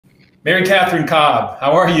Mary Catherine Cobb,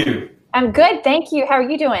 how are you? I'm good, thank you. How are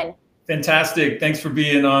you doing? Fantastic. Thanks for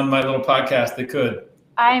being on my little podcast that could.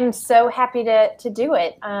 I'm so happy to do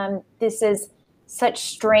it. This is such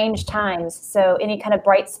strange times, so any kind of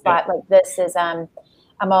bright Yeah. spot like this is I'm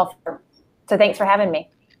all for. So thanks for having me.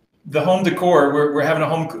 The home decor, we're having a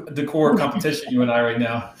home decor competition, you and I right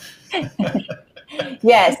now.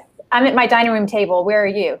 Yes, I'm at my dining room table. Where are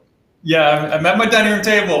you? Yeah, I'm at my dining room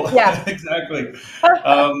table. Yeah. Exactly.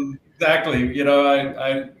 Exactly.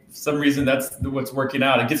 For some reason that's what's working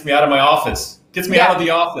out. It gets me out of my office, gets me out Yeah. of the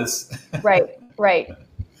office. Right, right.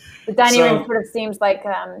 The dining room So, sort of seems like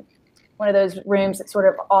one of those rooms that's sort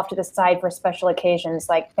of off to the side for special occasions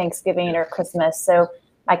like Thanksgiving or Christmas. So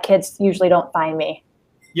my kids usually don't find me.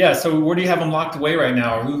 yeah. So where do you have them locked away right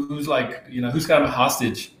now? Or who's like, who's got them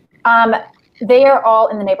hostage? Um, they are all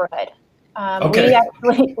in the neighborhood. Um, we Okay.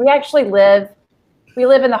 actually we actually live we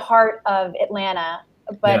live in the heart of Atlanta,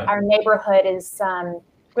 but Yeah. our neighborhood is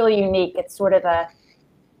really unique. It's sort of a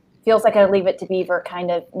feels like a Leave It to Beaver kind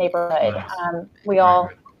of neighborhood. Nice. We Very all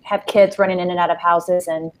good. have kids running in and out of houses,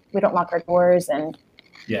 and we don't lock our doors. And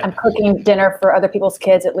I'm Yeah. cooking dinner for other people's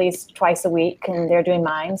kids at least twice a week, and they're doing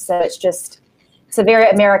mine. So it's a very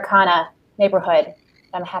Americana neighborhood.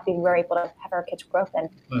 I'm happy we're able to have our kids grow up in.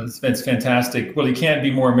 Well, it's fantastic. Well, you can't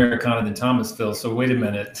be more Americana than Thomasville. So wait a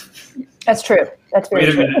minute. That's true. That's very Wait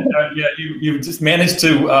a true. minute. Yeah, you just managed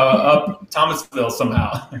to up Thomasville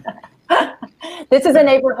somehow. This is a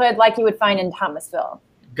neighborhood like you would find in Thomasville.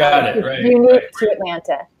 Got it. It's Right. Right. unique to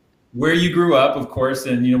Atlanta. Where you grew up, of course,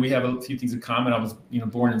 and we have a few things in common. I was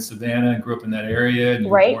born in Savannah and grew up in that area, and you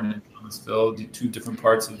were Right. born in Thomasville, two different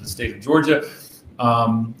parts of the state of Georgia.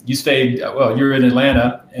 You stayed well. You're in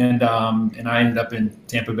Atlanta, and I ended up in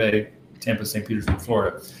Tampa Bay, Tampa, St. Petersburg,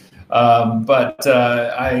 Florida. But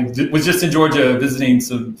I was just in Georgia visiting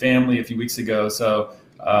some family a few weeks ago, so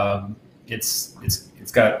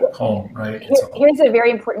it's got home, right? It's home. Here's a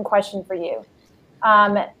very important question for you.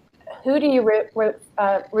 Who do you root for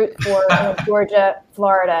in Georgia,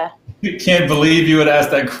 Florida? I can't believe you would ask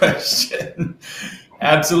that question.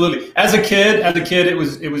 Absolutely. As a kid, it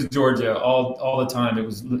was Georgia all the time.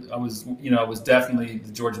 I was definitely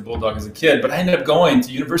the Georgia Bulldog as a kid, but I ended up going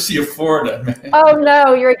to University of Florida, man. Oh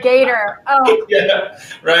no, you're a Gator. Oh, Yeah,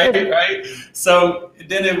 right. So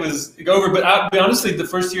then it was over. But I'll be honestly, the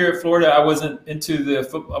first year at Florida, I wasn't into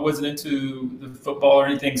I wasn't into the football or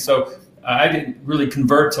anything. So I didn't really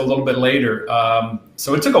convert till a little bit later.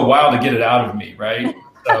 So it took a while to get it out of me, right?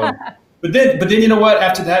 So, but then you know what?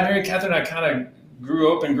 After that, Mary Catherine, I kind of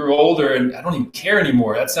grew up and grew older, and I don't even care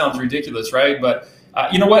anymore. That sounds ridiculous, right? But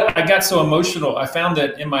you know what? I got so emotional. I found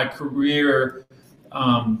that in my career,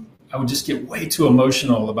 I would just get way too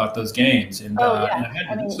emotional about those games, and, oh and yeah. I had I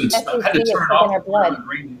to, mean, so it's- I SEC had to is turn it like in off our before blood. my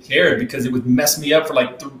brain cared because it would mess me up for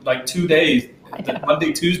like 2 days. I The know.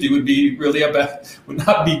 Monday, Tuesday would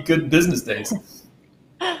not be good business days.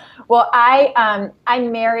 Well, I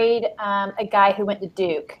married a guy who went to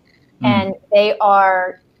Duke, Mm. and they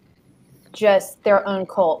are just their own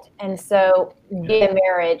cult. And so via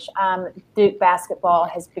marriage, Duke basketball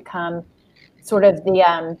has become sort of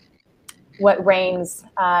the what reigns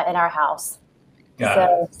in our house. Got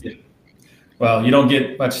So it. Yeah. Well, you don't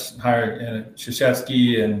get much higher in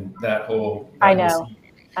Krzyzewski and that whole I that whole know, scene.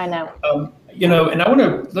 I know.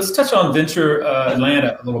 And let's touch on Venture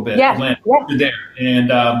Atlanta a little bit. Yeah, Atlanta, yeah. you're there,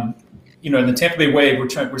 and in the Tampa Bay Wave,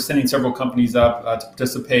 we're sending several companies up to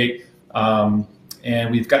participate,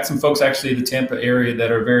 and we've got some folks actually in the Tampa area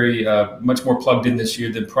that are very much more plugged in this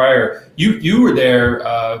year than prior. You were there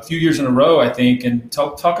a few years in a row, I think, and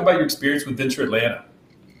talk about your experience with Venture Atlanta.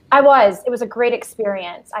 It was a great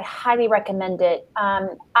experience. I highly recommend it.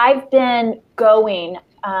 I've been going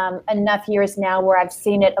enough years now where I've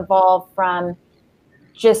seen it evolve from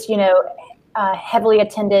just, heavily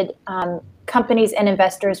attended companies and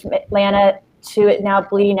investors from Atlanta to it now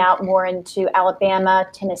bleeding out more into Alabama,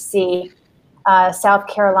 Tennessee, South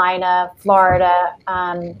Carolina, Florida,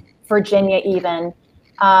 Virginia even.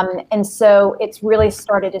 And so it's really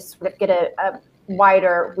started to sort of get a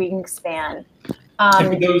wider wingspan.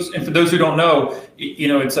 And for those who don't know,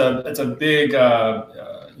 it's a big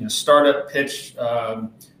startup pitch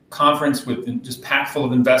conference with just packed full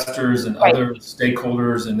of investors and Right. other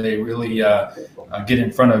stakeholders, and they really get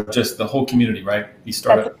in front of just the whole community, right? These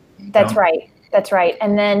startup. That's right. That's right.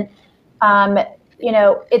 And then,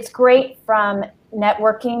 it's great from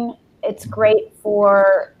networking. It's great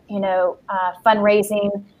for,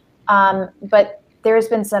 fundraising. But there's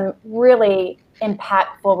been some really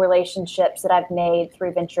impactful relationships that I've made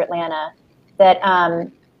through Venture Atlanta that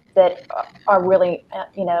are really,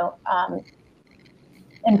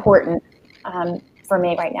 important. for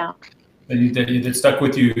me right now. That stuck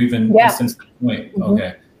with you even since that point. Mm-hmm.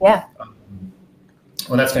 Okay. Yeah.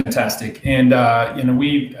 Well, that's fantastic. And,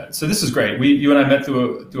 so this is great. You and I met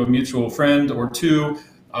through a mutual friend or two.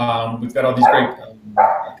 We've got all these great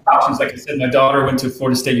connections. Like I said, my daughter went to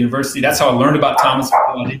Florida State University. That's how I learned about Thomasville.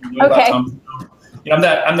 I didn't know about Thomasville. I'm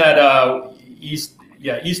that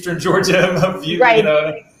Eastern Georgia view, right.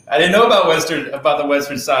 I didn't know about the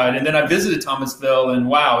Western side. And then I visited Thomasville, and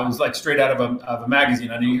wow, it was like straight out of a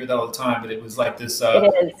magazine. I know you hear that all the time, but it was like this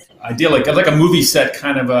idyllic, like a movie set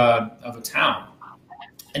kind of a town.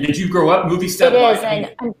 And did you grow up movie set?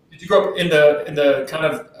 Did you grow up in the kind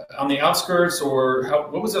of on the outskirts, or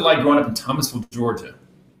what was it like growing up in Thomasville, Georgia?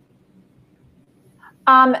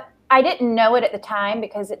 I didn't know it at the time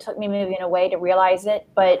because it took me moving away to realize it.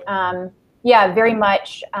 But very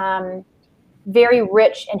much. Very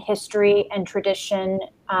rich in history and tradition.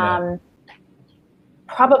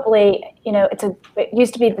 Probably, it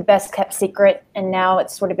used to be the best kept secret, and now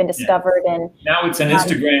it's sort of been discovered. And now it's an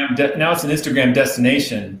Instagram. Now it's an Instagram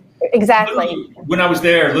destination. Exactly. Literally, when I was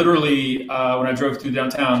there, literally, when I drove through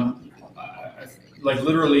downtown,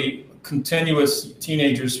 literally continuous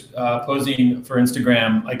teenagers posing for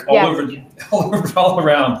Instagram, like all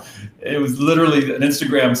around. It was literally an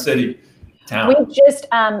Instagram city. We just,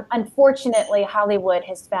 unfortunately, Hollywood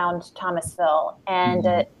has found Thomasville, and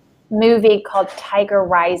a movie called Tiger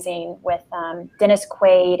Rising with Dennis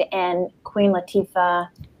Quaid and Queen Latifah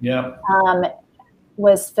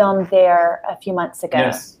was filmed there a few months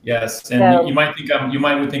ago. Yes. And you might think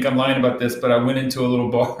I'm lying about this, but I went into a little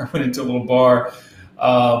bar. We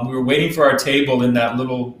were waiting for our table in that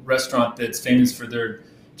little restaurant that's famous for their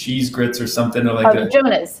cheese grits or something, or like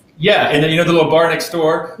Jonah's. Yeah, and then the little bar next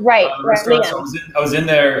door, right? So I was in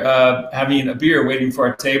there having a beer, waiting for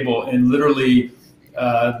our table, and literally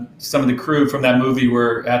some of the crew from that movie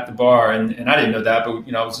were at the bar, and I didn't know that, but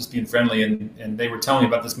I was just being friendly, and they were telling me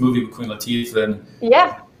about this movie with Queen Latifah, and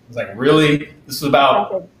I was like, really? This was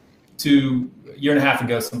about a year and a half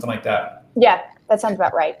ago, something like that. Yeah, that sounds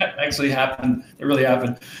about right. That actually happened. It really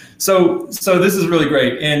happened. So this is really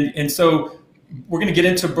great, and so. We're going to get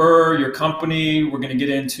into Burr, your company. We're going to get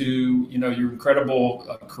into, your incredible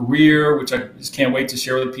career, which I just can't wait to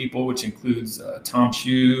share with people, which includes Tom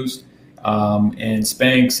Shoes and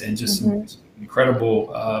Spanx, and just some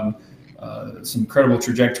incredible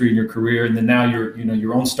trajectory in your career. And then now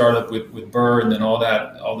your own startup with Burr, and then all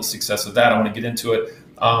the success of that. I want to get into it.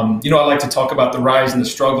 I like to talk about the rise and the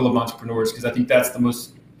struggle of entrepreneurs, because I think that's the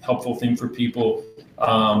most helpful thing for people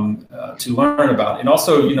to learn about. And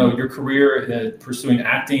also, your career pursuing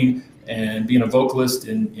acting and being a vocalist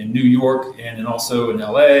in New York and also in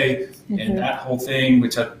LA, and that whole thing,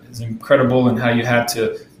 which is incredible, and how you had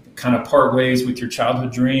to kind of part ways with your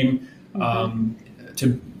childhood dream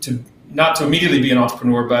to not to immediately be an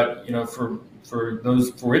entrepreneur, but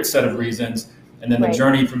for its set of reasons, and then the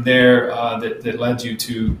journey from there that led you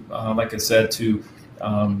to, like I said, to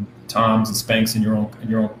Tom's and Spanx in your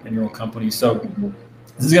own company. So.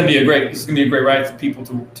 This is going to be a great ride for people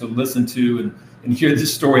to listen to and hear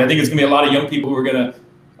this story. I think it's going to be a lot of young people who are going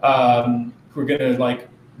to like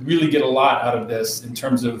really get a lot out of this in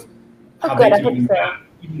terms of how they can even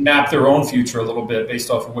map their own future a little bit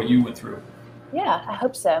based off of what you went through. Yeah, I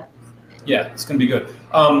hope so. Yeah, it's going to be good.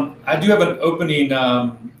 I do have an opening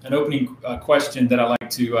question that I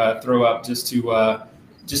like to throw up just to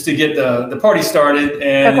get the party started,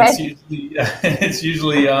 and it's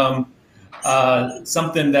usually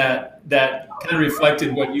something that kind of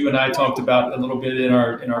reflected what you and I talked about a little bit in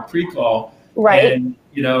our pre-call, right? And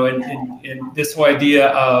and this whole idea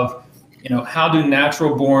of how do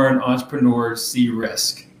natural born entrepreneurs see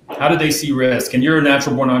risk? How do they see risk? And you're a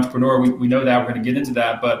natural born entrepreneur. We know that. We're going to get into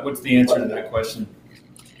that. But what's the answer to that question?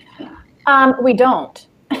 We don't.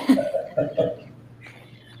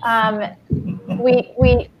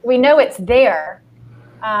 We know it's there.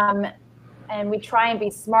 And we try and be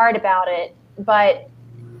smart about it, but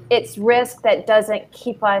it's risk that doesn't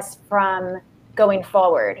keep us from going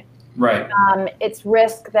forward. Right. It's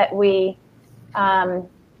risk that we are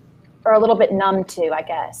a little bit numb to, I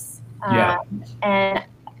guess.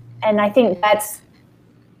 And I think that's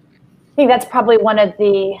probably one of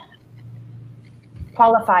the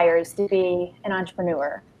qualifiers to be an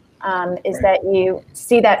entrepreneur, is that you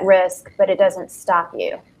see that risk, but it doesn't stop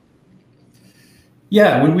you.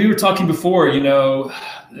 Yeah, when we were talking before, you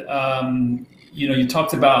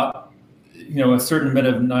talked about, a certain bit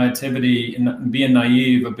of naivety, and being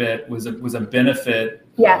naive a bit was a benefit.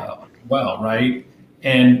 Yeah. Right?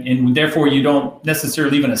 And therefore you don't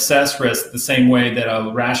necessarily even assess risk the same way that a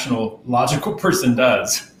rational, logical person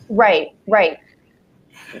does. Right.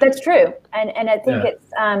 That's true. And I think Yeah.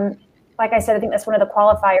 it's, like I said, I think that's one of the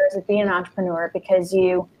qualifiers of being an entrepreneur, because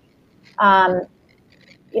you know,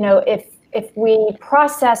 if we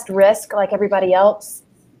processed risk like everybody else,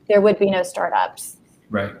 there would be no startups.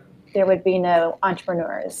 Right. There would be no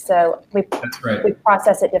entrepreneurs. So That's right. we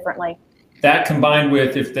process it differently. That combined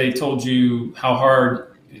with, if they told you how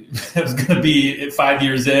hard it was going to be 5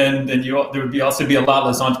 years in, then there would also be a lot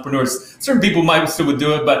less entrepreneurs. Certain people might still would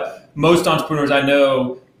do it, but most entrepreneurs I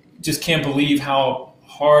know just can't believe how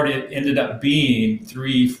hard it ended up being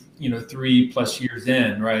 3+ years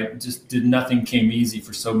in, right? Just nothing came easy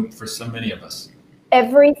for so many of us.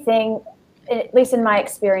 Everything, at least in my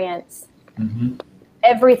experience,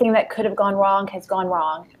 everything that could have gone wrong has gone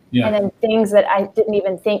wrong. Yeah. And then things that I didn't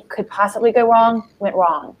even think could possibly go wrong went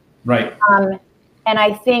wrong. Right. And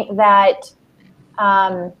I think that,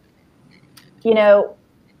 you know,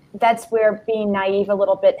 that's where being naive a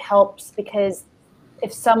little bit helps, because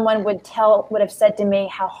if someone would have said to me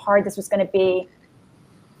how hard this was going to be,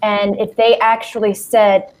 and if they actually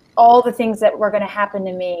said all the things that were going to happen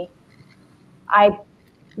to me, I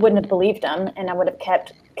wouldn't have believed them, and I would have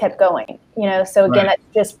kept going. You know, so again, Right.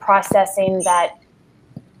 that's just processing that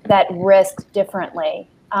risk differently.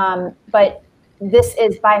 But this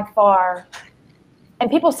is by far, and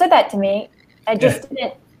people said that to me, it just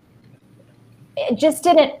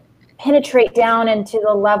didn't penetrate down into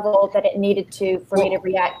the level that it needed to for me to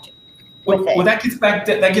react with it. Well, that gets back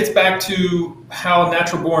to how a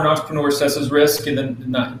natural born entrepreneur assesses risk, and then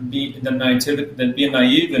being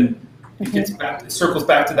naive, and it circles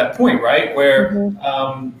back to that point, right? Where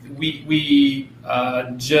we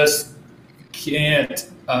just can't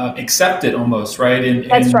accept it almost, right?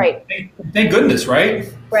 That's right. Thank goodness,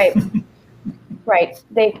 right? Right. Right.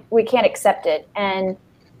 We can't accept it. And,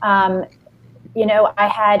 you know, I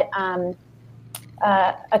had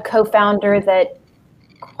a co-founder that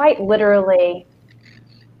quite literally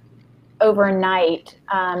overnight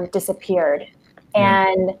disappeared.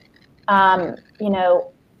 And, you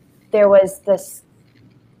know, there was this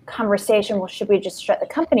conversation, well, should we just shut the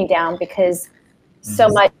company down? Because so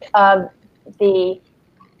much of the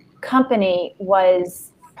company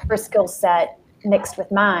was her skill set mixed with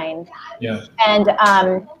mine. Yeah. And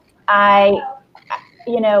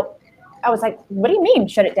you know, I was like, what do you mean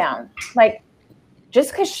shut it down? Like,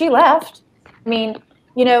 just because she left, I mean,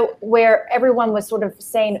 you know, where everyone was sort of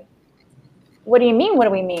saying, what do you mean? What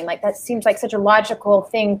do we mean? Like, that seems like such a logical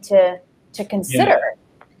thing to consider.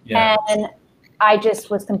 Yeah. And I just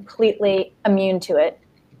was completely immune to it.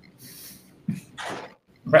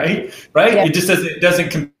 Right. Yeah. It just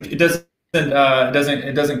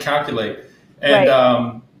doesn't calculate. And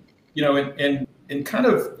Right. you know, and kind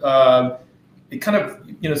of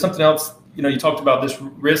you know, something else, you know, you talked about this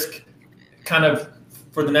risk kind of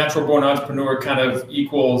for the natural born entrepreneur kind of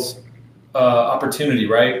equals opportunity,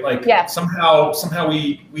 right? Like somehow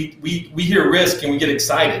we hear risk and we get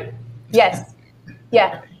excited. Yes.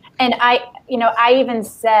 Yeah. And I even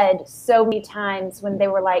said so many times when they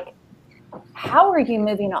were like, how are you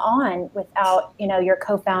moving on without, you know, your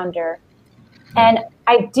co-founder? And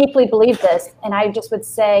I deeply believe this. And I just would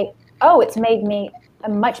say, oh, it's made me a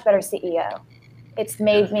much better CEO. It's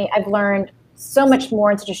made me, I've learned so much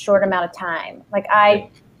more in such a short amount of time. Like I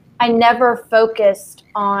never focused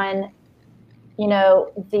on, you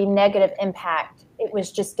know, the negative impact. It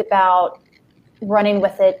was just about running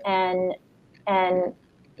with it and,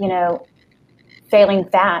 you know, failing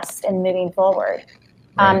fast and moving forward.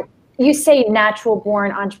 Right. You say natural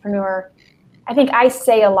born entrepreneur. I think I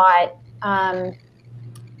say a lot,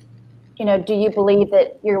 you know, do you believe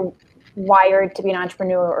that you're wired to be an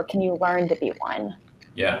entrepreneur, or can you learn to be one?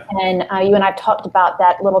 Yeah. And you and I've talked about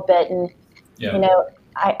that a little bit. And, you know,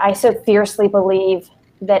 I so fiercely believe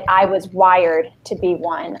that I was wired to be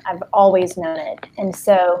one. I've always known it. And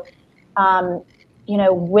so, you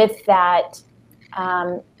know, with that,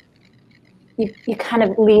 you kind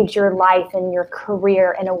of lead your life and your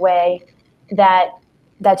career in a way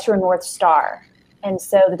that's your North Star. And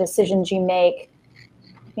so the decisions you make,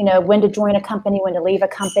 you know, when to join a company, when to leave a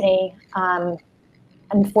company,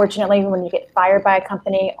 unfortunately, when you get fired by a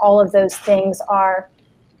company, all of those things are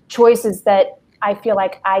choices that I feel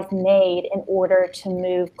like I've made in order to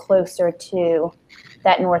move closer to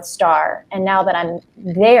that North Star. And now that I'm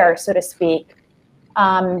there, so to speak,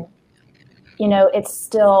 you know, it's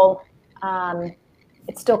still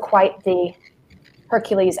quite the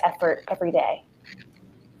Hercules effort every day.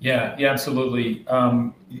 Yeah, absolutely.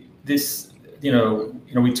 This, you know,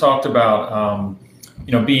 we talked about,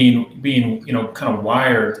 you know, being, you know, kind of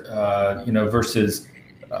wired, you know, versus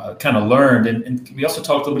kind of learned. And we also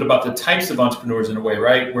talked a little bit about the types of entrepreneurs in a way,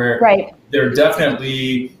 right? Where there are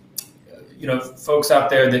definitely, folks out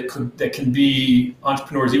there that can be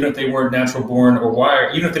entrepreneurs, even if they weren't natural born or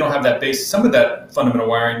wired, even if they don't have that base, some of that fundamental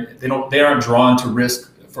wiring, they aren't drawn to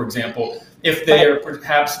risk, for example. If they are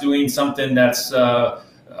perhaps doing something that's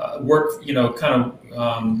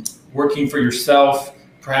working for yourself,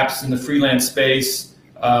 perhaps in the freelance space,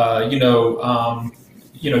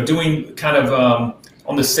 doing kind of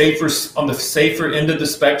on the safer end of the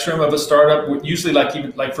spectrum of a startup, usually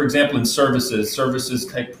like for example in services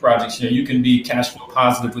type projects, you can be cash flow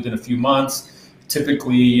positive within a few months.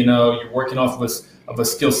 Typically, you're working off of a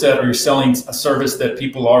skill set, or you're selling a service that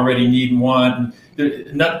people already need and want.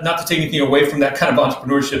 And not to take anything away from that kind of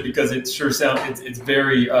entrepreneurship, because it sure sounds it's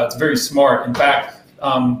very smart. In fact,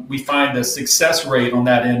 we find the success rate on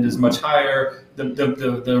that end is much higher.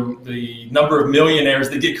 The number of millionaires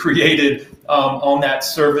that get created on that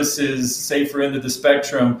services safer end of the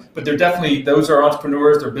spectrum, but those are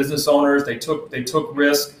entrepreneurs, they're business owners. They took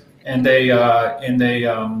risk, but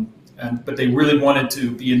they really wanted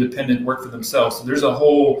to be independent, work for themselves. So there's a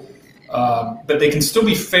whole, but they can still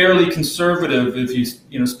be fairly conservative if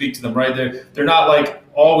you speak to them, right? They're not like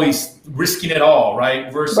always risking it all,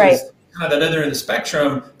 right? Versus kind of that other end of the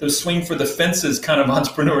spectrum, those swing for the fences kind of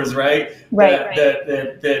entrepreneurs, right? We have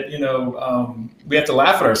to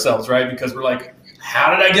laugh at ourselves, right? Because we're like,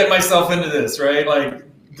 how did I get myself into this, right? Like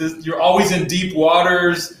you're always in deep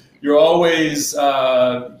waters. You're always,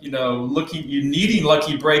 you're needing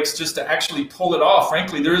lucky breaks just to actually pull it off.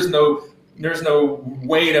 Frankly, there's no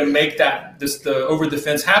way to make the over the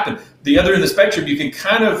fence happen. The other end of the spectrum, you can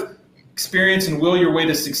kind of experience and will your way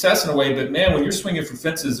to success in a way, but man, when you're swinging for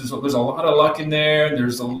fences, there's a lot of luck in there. And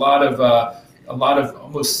there's a lot of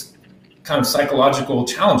almost kind of psychological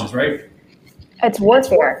challenges, right? It's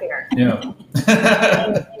warfare. Yeah,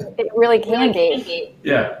 it really can be.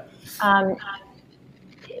 Yeah.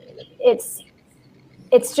 It's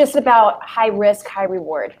just about high risk, high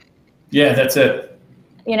reward. Yeah, that's it.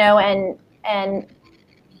 And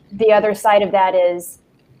the other side of that is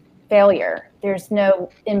failure. There's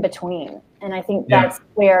no in between. And I think that's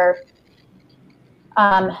where,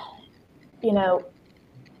 as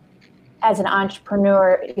an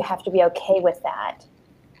entrepreneur, you have to be okay with that.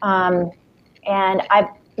 And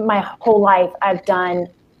my whole life, I've done,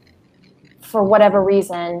 for whatever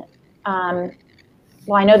reason, I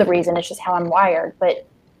know the reason, it's just how I'm wired, but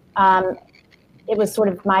it was sort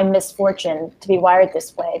of my misfortune to be wired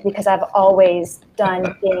this way, because I've always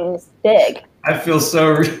done things big. I feel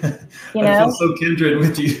so kindred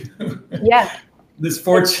with you. Yeah.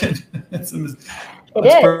 Misfortune.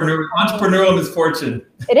 Entrepreneurial misfortune.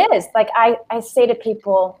 It is. Like I say to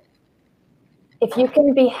people, if you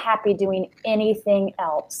can be happy doing anything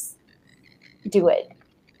else, do it.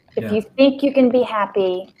 If you think you can be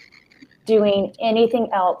happy doing anything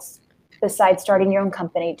else besides starting your own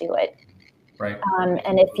company, do it. Right.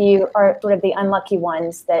 And if you are sort of the unlucky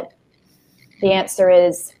ones that the answer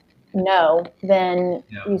is no, then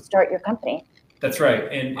you start your company. That's right.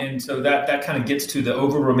 And so that kind of gets to the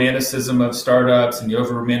over-romanticism of startups and the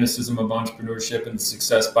over-romanticism of entrepreneurship and the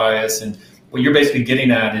success bias. And what you're basically getting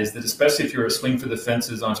at is that, especially if you're a swing for the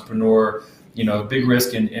fences entrepreneur, big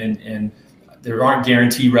risk and there aren't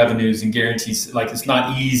guaranteed revenues and guarantees, like it's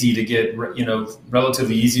not easy to get,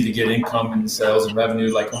 relatively easy to get income and sales and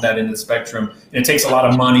revenue, like on that end of the spectrum. And it takes a lot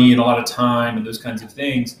of money and a lot of time and those kinds of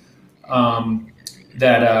things.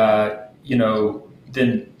 Then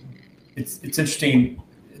it's interesting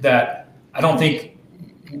that I don't think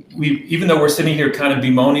even though we're sitting here kind of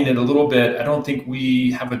bemoaning it a little bit, I don't think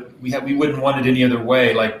we wouldn't want it any other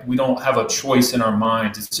way. Like we don't have a choice in our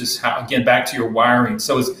minds. It's just how, again, back to your wiring.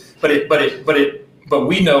 So but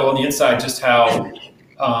we know on the inside just how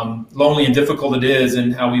lonely and difficult it is,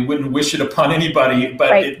 and how we wouldn't wish it upon anybody.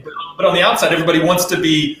 But but on the outside, everybody wants to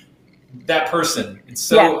be that person. It's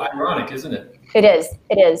so ironic, isn't it? It is.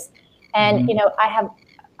 And, I have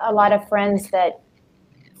a lot of friends that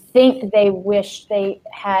think they wish they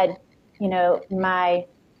had, my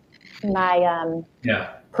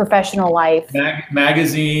professional life.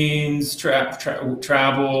 Magazines,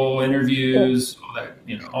 travel, interviews, all that,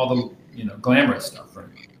 all the, glamorous stuff, right?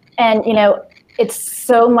 And, it's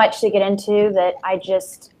so much to get into that I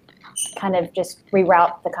just kind of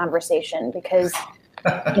reroute the conversation, because,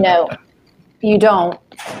 you don't,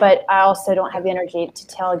 but I also don't have the energy to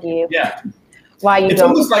tell you why you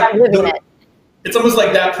don't. I'm living it. It's almost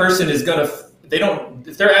like that person is if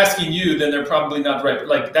they're asking you, then they're probably not right. But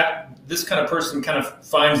like that, this kind of person kind of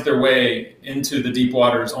finds their way into the deep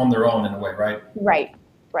waters on their own in a way, right? Right.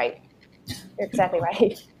 You're exactly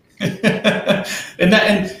right. that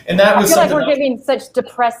I was feel like something we're giving such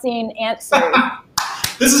depressing answers.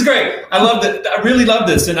 This is great. I love that. I really love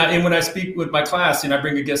this. And when I speak with my class, I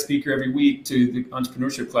bring a guest speaker every week to the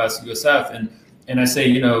entrepreneurship class at USF, and I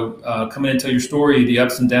say, come in and tell your story, the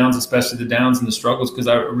ups and downs, especially the downs and the struggles, because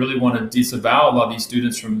I really want to disavow a lot of these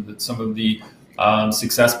students from some of the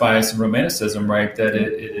success bias and romanticism, right? That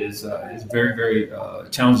it is very, very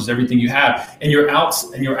challenges everything you have, and your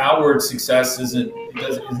outward success is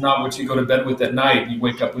not what you go to bed with at night. You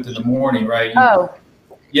wake up with in the morning, right?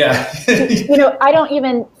 Yeah. I don't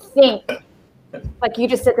even think, like you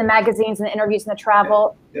just said, the magazines and the interviews and the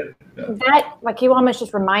travel, that, like, you almost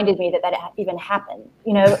just reminded me that even happened,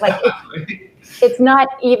 like it's not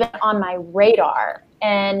even on my radar.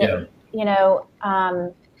 And,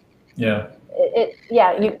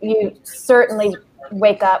 you certainly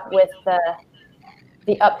wake up with the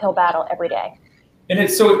uphill battle every day. And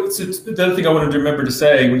it's the other thing I wanted to remember to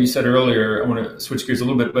say when you said earlier, I want to switch gears a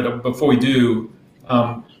little bit, but before we do,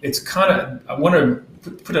 it's kind of, I want to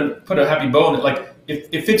put a happy bow on it. Like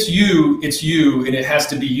if it's you, and it has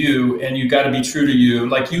to be you, and you got to be true to you.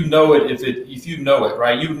 Like, it if you know it,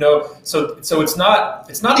 right? So it's not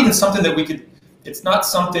even something that it's not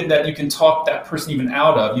something that you can talk that person even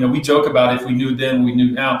out of. We joke about if we knew then, we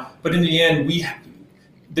knew now, but in the end,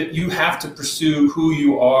 that you have to pursue who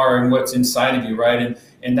you are and what's inside of you, right?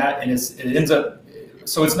 And it ends up.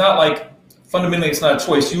 So it's not like, fundamentally, it's not a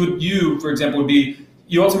choice. You, for example, would be,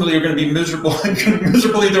 you ultimately are going to be miserable.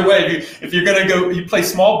 Miserable either way. If you're going to you play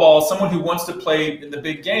small ball. Someone who wants to play in the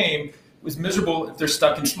big game was miserable if they're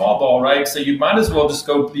stuck in small ball, right? So you might as well just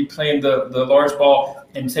go be playing the large ball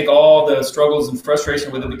and take all the struggles and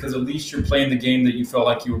frustration with it, because at least you're playing the game that you felt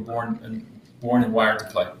like you were born and wired to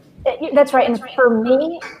play. That's right. And for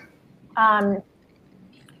me,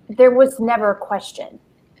 there was never a question.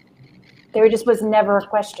 There just was never a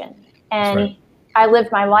question. And right. I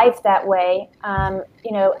lived my life that way.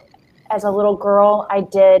 As a little girl, I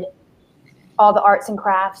did all the arts and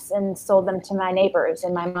crafts and sold them to my neighbors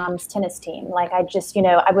and my mom's tennis team. Like, I just,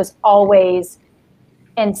 I was always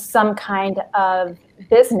in some kind of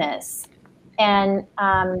business. And,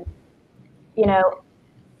 I'm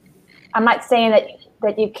not saying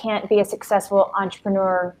that you can't be a successful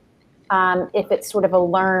entrepreneur if it's sort of a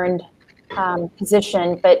learned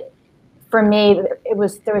position, but for me,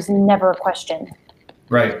 there was never a question.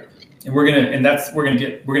 Right, and we're gonna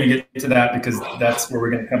get to that, because that's where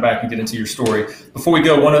we're gonna come back and get into your story. Before we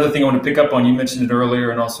go, one other thing I want to pick up on. You mentioned it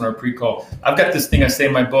earlier, and also in our pre-call. I've got this thing I say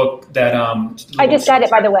in my book that I just got it,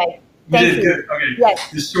 by the way. Thank you. Good. Okay.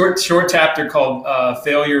 Yes. The short chapter called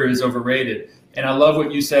 "Failure is Overrated," and I love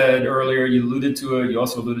what you said earlier. You alluded to it. You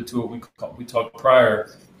also alluded to it. We talked prior.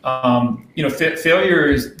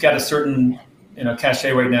 Failure has got a certain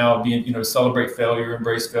cachet right now, being, celebrate failure,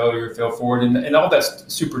 embrace failure, fail forward, and all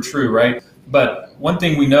that's super true, right? But one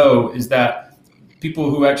thing we know is that people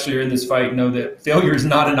who actually are in this fight know that failure is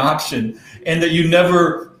not an option, and that you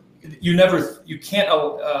can't,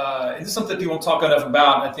 and this is something people don't talk enough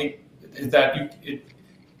about, I think, is that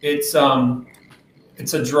it's a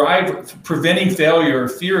drive. Preventing failure,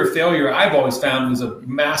 fear of failure, I've always found, was a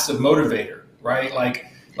massive motivator, right?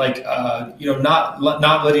 Not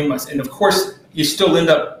letting myself, and of course, you still end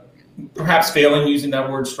up perhaps failing, using that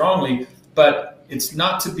word strongly, but it's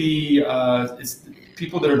not to be, it's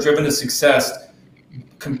people that are driven to success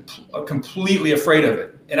are completely afraid of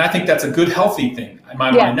it. And I think that's a good, healthy thing in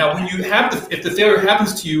my mind. Now, when you have if the failure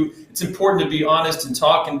happens to you, it's important to be honest and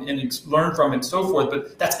talk and learn from it and so forth,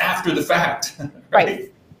 but that's after the fact.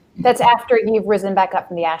 Right. That's after you've risen back up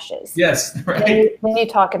from the ashes. Yes, right. Then you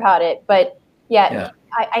talk about it. But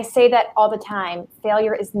I say that all the time.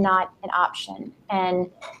 Failure is not an option.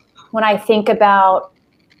 And when I think about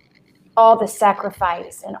all the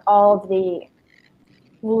sacrifice and all the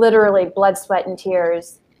literally blood, sweat, and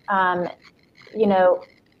tears,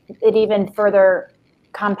 it even further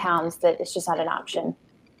compounds that it's just not an option.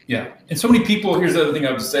 Yeah. And so many people, here's the other thing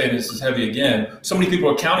I would say, and this is heavy again, so many people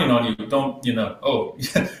are counting on you. Don't, oh,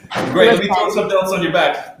 great, let me throw something else on your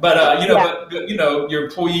back. But, your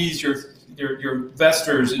employees, your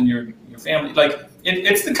investors, and your family, like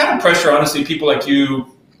it's the kind of pressure, honestly, people like you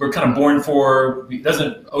were kind of born for. It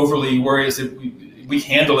doesn't overly worry us if we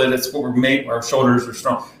handle it. It's what we're made. Our shoulders are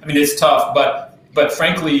strong. I mean, it's tough, but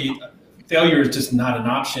frankly, failure is just not an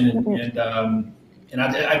option. And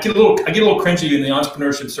I get a little cringy in the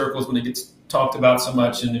entrepreneurship circles when it gets talked about so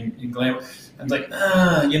much and in glamour. I'm like,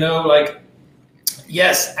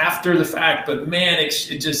 yes, after the fact, but man, it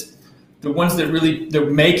just, the ones that really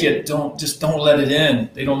make it don't let it in.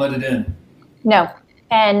 They don't let it in. No.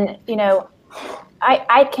 And,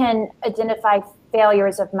 I can identify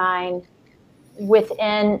failures of mine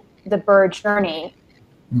within the Burr journey,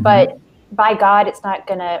 Mm-hmm. but by God, it's not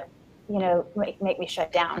going to, make me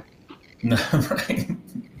shut down. No, right.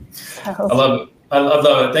 So. I love it. I love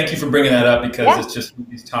it. Thank you for bringing that up, because it's just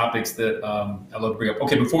these topics that I love to bring up.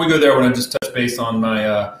 Okay, before we go there, I want to just touch base on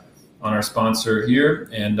on our sponsor here,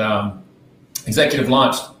 and Executive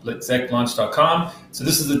Launch, execlaunch.com. So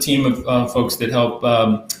this is a team of folks that help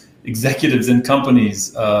executives in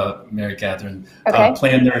companies, Mary Catherine,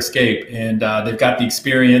 plan their escape, and they've got the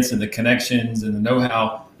experience and the connections and the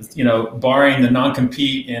know-how. Barring the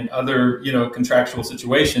non-compete and other contractual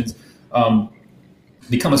situations.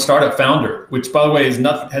 Become a startup founder, which, by the way, is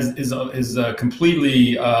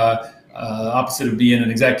completely opposite of being an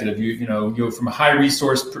executive. You go from a high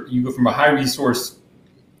resource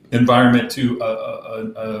environment to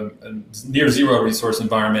a near zero resource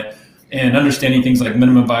environment, and understanding things like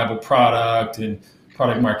minimum viable product and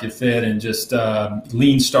product market fit and just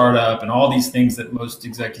lean startup and all these things that most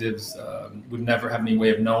executives would never have any way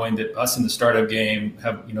of knowing, that us in the startup game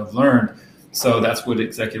have learned. So that's what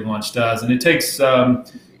Executive Launch does, and it takes a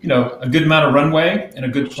good amount of runway and a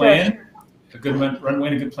good plan,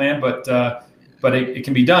 but it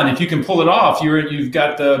can be done if you can pull it off. You've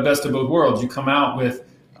got the best of both worlds. You come out with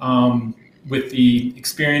the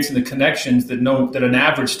experience and the connections that an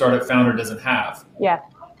average startup founder doesn't have. Yeah,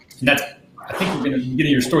 and that's. I think we're going to get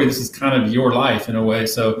in your story. This is kind of your life in a way.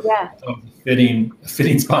 So fitting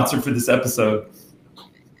sponsor for this episode.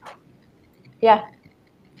 Yeah.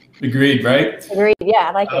 Agreed, right? Agreed. Yeah,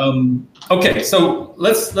 I like it. Okay, so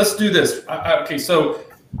let's do this. Okay, so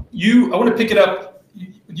I want to pick it up.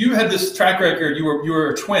 You had this track record. You were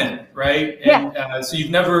a twin, right? And so you've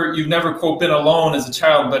never quote been alone as a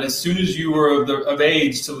child, but as soon as you were of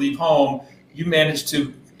age to leave home, you managed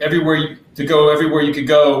to everywhere you could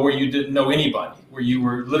go where you didn't know anybody, where you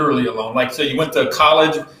were literally alone. Like, so you went to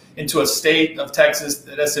college into a state of Texas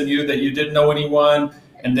at SMU that you didn't know anyone.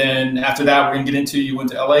 And then after that, we're going to get into, you went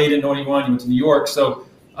to LA, didn't know anyone, you went to New York. So,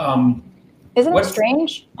 isn't it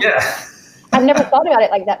strange? Yeah. I've never thought about it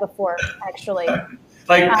like that before, actually.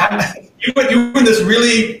 Like, you were in this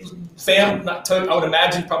really I would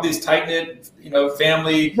imagine probably this tight-knit,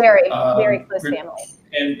 family. Very, very close family.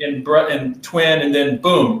 And twin, and then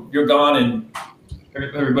boom, you're gone and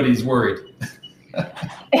everybody's worried.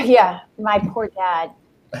 Yeah, my poor dad.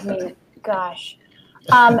 I mean, gosh.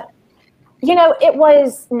 It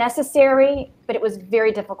was necessary, but it was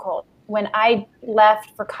very difficult. When I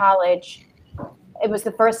left for college, it was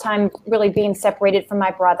the first time really being separated from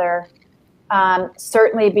my brother,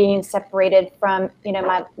 certainly being separated from,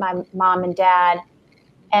 my mom and dad,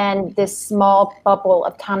 and this small bubble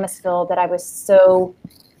of Thomasville that I was so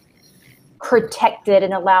protected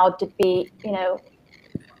and allowed to be,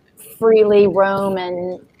 freely roam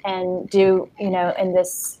and do, in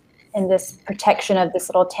this protection of this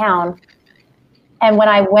little town. And when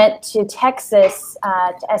I went to Texas,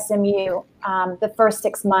 to SMU, the first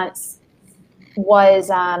 6 months was,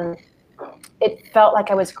 it felt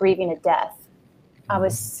like I was grieving a death. I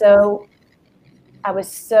was so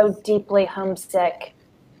deeply homesick,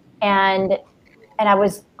 and I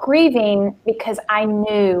was grieving because I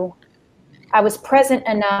knew I was present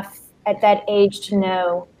enough at that age to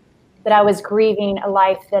know that I was grieving a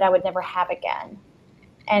life that I would never have again.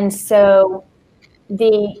 And so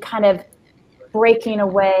the kind of breaking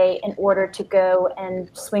away in order to go and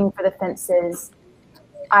swing for the fences,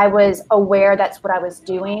 I was aware that's what I was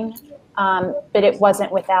doing, but it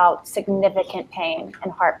wasn't without significant pain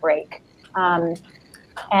and heartbreak. And,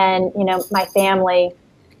 my family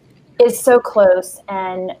is so close,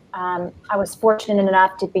 and I was fortunate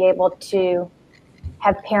enough to be able to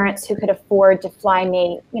have parents who could afford to fly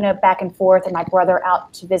me, back and forth, and my brother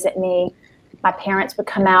out to visit me. My parents would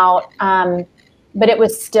come out, but it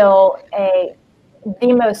was still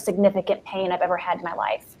the most significant pain I've ever had in my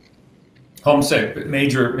life. Homesick,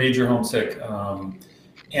 major homesick,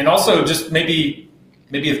 and also just maybe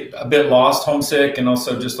a bit lost, homesick, and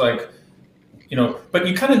also just like, but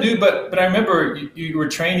you kind of knew. But I remember you were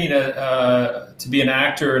training to be an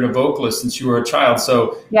actor and a vocalist since you were a child.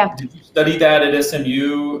 So did you study that at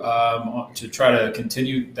SMU to try to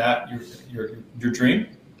continue that your dream?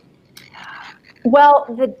 Well,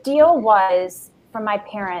 the deal was from my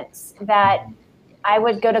parents that I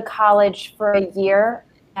would go to college for a year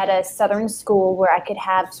at a Southern school where I could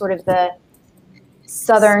have sort of the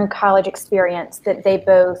Southern college experience that they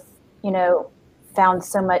both, found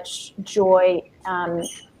so much joy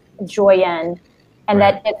in, and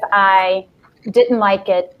that if I didn't like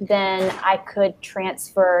it, then I could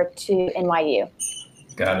transfer to NYU.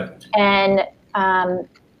 Got it. And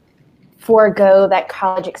forego that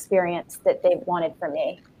college experience that they wanted for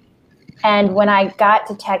me. And when I got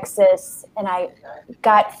to Texas and I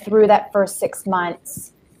got through that first 6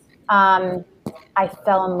 months, I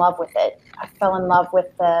fell in love with it. I fell in love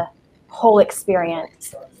with the whole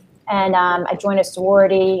experience. And I joined a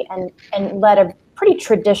sorority and led a pretty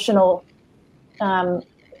traditional,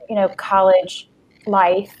 college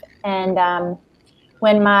life. And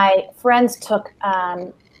when my friends took,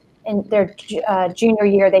 in their junior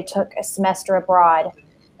year, they took a semester abroad,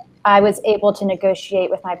 I was able to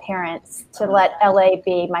negotiate with my parents to let LA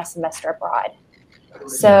be my semester abroad.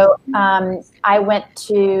 So I went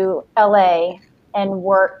to LA and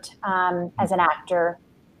worked as an actor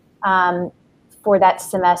for that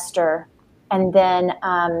semester, and then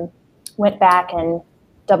went back and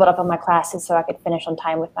doubled up on my classes so I could finish on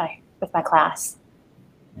time with my class.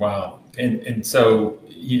 Wow. And so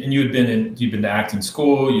you'd been to acting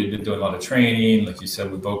school, you'd been doing a lot of training, like you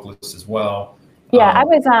said, with vocalists as well. Yeah, I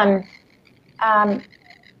was,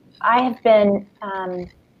 I have been,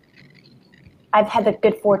 I've had the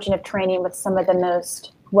good fortune of training with some of the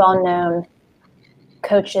most well-known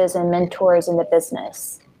coaches and mentors in the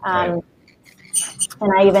business. Right.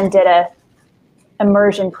 And I even did a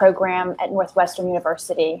immersion program at Northwestern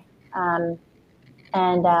University. And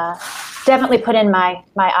definitely put in my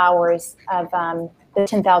hours of the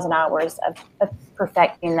 10,000 hours of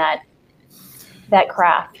perfecting that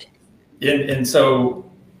craft. And so,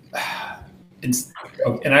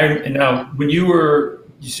 now when you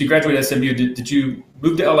graduated SMU, did you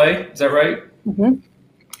move to LA? Is that right? Mm-hmm.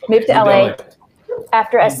 Moved to LA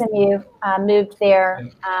after SMU. Moved there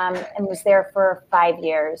and was there for 5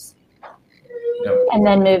 years, and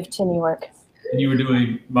then moved to New York. And you were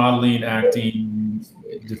doing modeling, acting,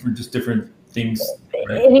 different things.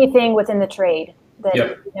 Right? Anything within the trade that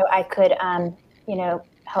Yep. I could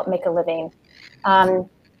help make a living.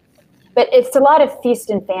 But it's a lot of feast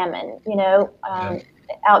and famine.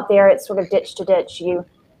 Out there it's sort of ditch to ditch. You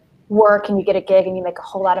work and you get a gig and you make a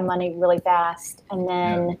whole lot of money really fast, and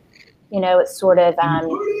then it's sort of and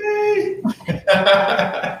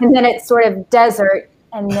then it's sort of desert,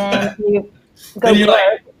 and then you go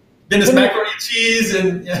broke. Then it's macaroni and cheese,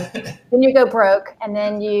 and then you go broke, and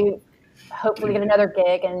then you hopefully get another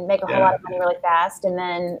gig and make a whole lot of money really fast, and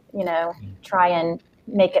then try and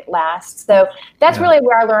make it last. So that's really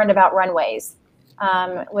where I learned about runways.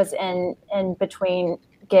 Was in between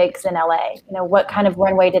gigs in LA. What kind of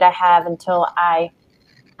runway did I have until I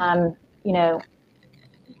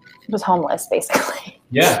was homeless, basically.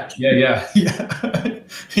 Yeah.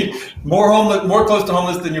 More close to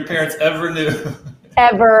homeless than your parents ever knew.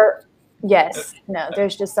 Ever. Yes. No,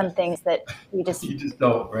 there's just some things that you just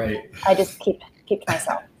don't, right? I just keep to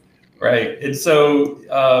myself. Right. And so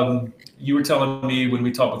you were telling me when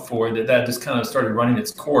we talked before that just kind of started running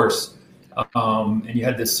its course, and you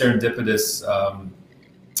had this serendipitous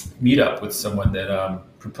meetup with someone that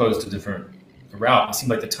proposed a different route. It seemed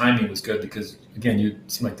like the timing was good because, again, you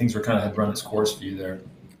seemed like things were kind of had run its course for you there.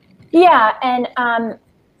 Yeah, and I'm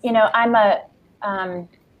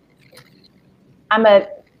a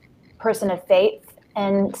person of faith,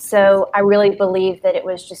 and so I really believe that it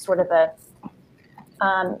was just sort of that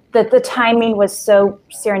the timing was so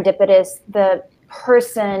serendipitous. The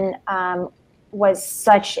person was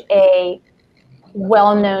such a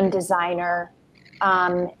well-known designer,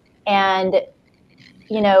 and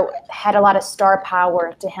had a lot of star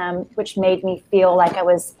power to him, which made me feel like I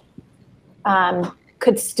was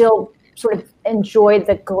could still sort of enjoy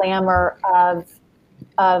the glamour of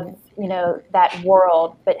that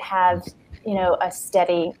world, but have a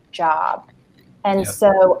steady job. And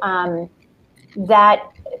so that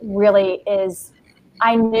really is,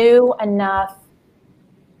 I knew enough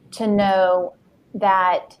to know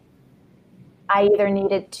that I either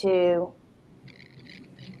needed to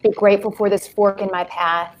be grateful for this fork in my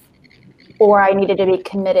path, or I needed to be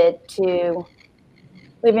committed to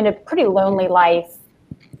living a pretty lonely life,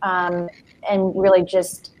 and really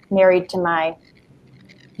just married to my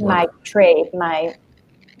trade, my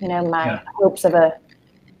hopes of a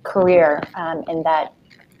career in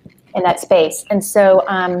that space. And so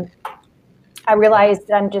I realized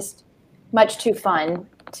that I'm just much too fun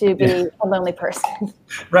to be a lonely person.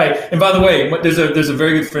 Right. And by the way, there's a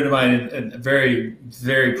very good friend of mine, and a very,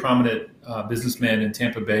 very prominent businessman in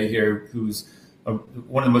Tampa Bay here, who's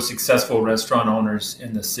one of the most successful restaurant owners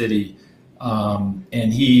in the city.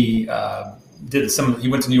 And he he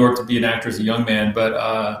went to New York to be an actor as a young man,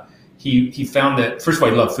 but he found that, first of all,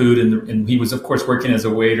 he loved food, and he was, of course, working as a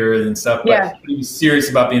waiter and stuff, but he was serious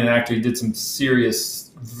about being an actor. He did some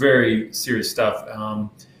serious, very serious stuff.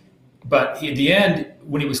 But at the end,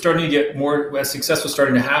 when he was starting to get more, as success was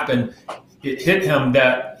starting to happen, it hit him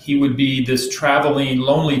that he would be this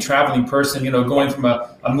lonely traveling person, going from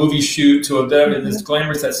a movie shoot to and as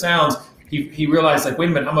glamorous that sounds, he realized, like, wait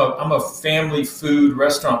a minute, I'm a family food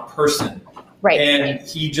restaurant person. Right. And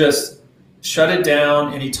he just shut it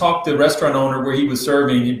down, and he talked the restaurant owner where he was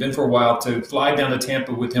serving, he'd been for a while, to fly down to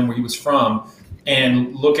Tampa with him where he was from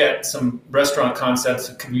and look at some restaurant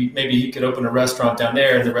concepts. Maybe he could open a restaurant down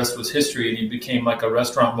there, and the rest was history. And he became like a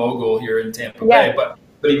restaurant mogul here in Tampa Bay. But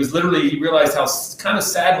he realized how kind of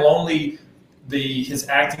sad and lonely his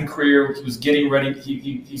acting career, he was getting ready.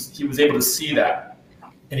 He was able to see that.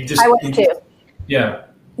 And I was too. Yeah.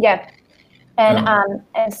 Yeah.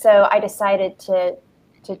 And so I decided to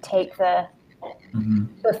take the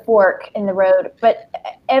fork in the road. But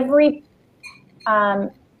every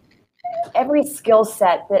skill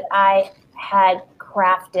set that I had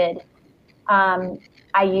crafted,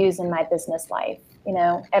 I use in my business life.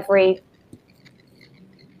 Every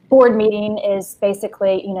board meeting is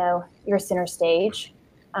basically, your center stage.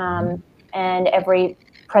 And every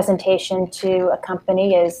presentation to a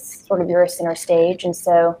company is sort of your center stage. And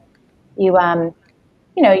so you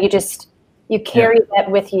carry that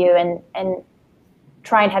with you and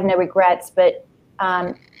try and have no regrets. But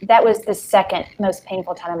that was the second most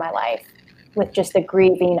painful time of my life, with just the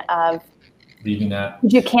grieving of leaving that.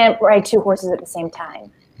 You can't ride two horses at the same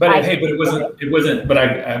time. But it wasn't.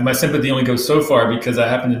 But my sympathy only goes so far, because I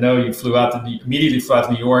happen to know you immediately flew out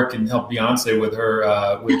to New York and helped Beyonce with her.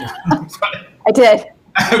 I did.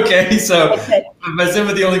 Okay, so my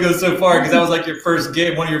sympathy only goes so far, because that was like your first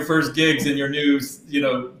gig, one of your first gigs in your new,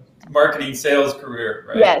 marketing sales career,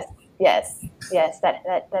 right? Yes.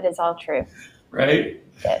 That is all true. Right?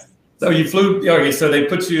 Yes. So you flew. Okay, so they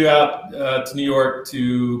put you out to New York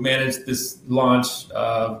to manage this launch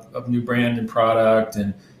of new brand and product,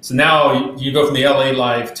 and so now you go from the LA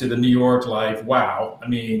life to the New York life. Wow, I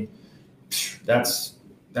mean, that's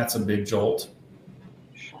a big jolt.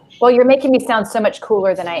 Well, you're making me sound so much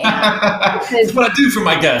cooler than I am. That's what I do for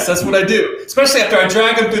my guests. That's what I do, especially after I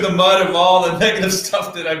drag them through the mud of all the negative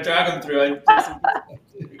stuff that I've dragged them through.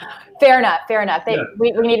 Fair enough.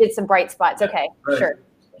 We needed some bright spots. Okay, right. Sure.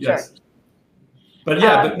 Yes. Sure. But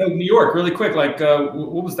New York, really quick. Like,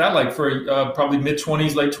 what was that like for probably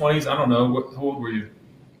mid-20s, late 20s? I don't know. How old were you?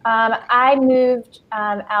 I moved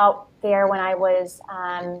out there when I was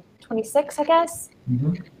 26, I guess.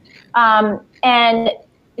 And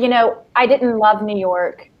I didn't love New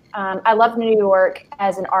York. I loved New York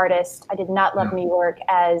as an artist. I did not love New York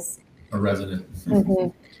as a resident.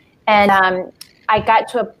 And I got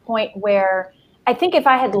to a point where I think if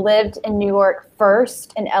I had lived in New York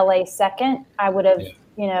first and LA second, I would have,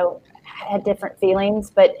 had different feelings.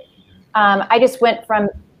 But I just went from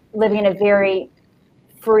living a very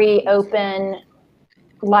free, open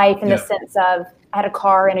life in the sense of I had a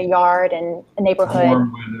car and a yard and a neighborhood.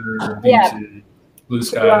 Warm weather, beaches, blue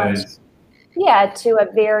skies. To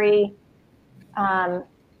a very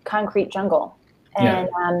concrete jungle.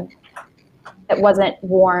 And it wasn't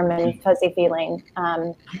warm and fuzzy feeling.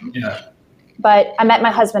 But I met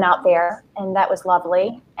my husband out there, and that was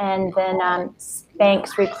lovely. And then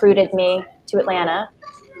Spanx recruited me to Atlanta.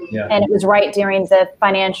 And it was right during the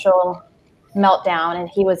financial meltdown, and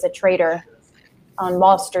he was a trader on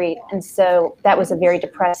Wall Street. And so that was a very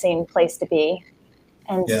depressing place to be.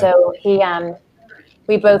 And so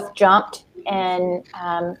we both jumped, and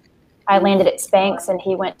I landed at Spanx, and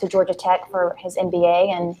he went to Georgia Tech for his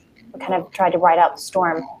MBA, and we kind of tried to ride out the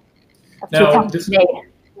storm of 2008.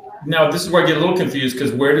 Now, this is where I get a little confused,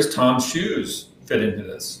 because where does Tom's Shoes fit into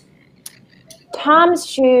this? Tom's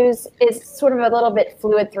Shoes is sort of a little bit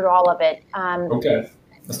fluid through all of it. Okay,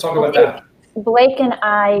 let's talk about that. Blake and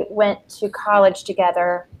I went to college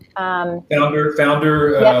together. Founder,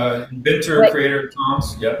 inventor, creator of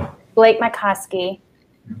Tom's. Yep. Blake McCoskey.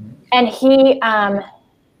 And he, I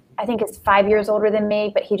think, is 5 years older than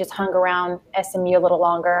me, but he just hung around SMU a little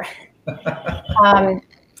longer.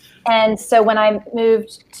 And so when I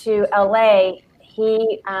moved to LA,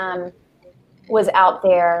 he was out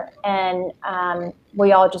there, and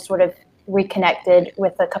we all just sort of reconnected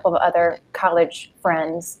with a couple of other college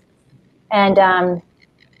friends. And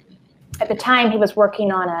at the time, he was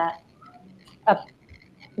working on a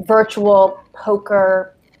virtual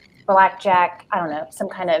poker, blackjack, I don't know, some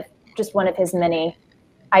kind of, just one of his many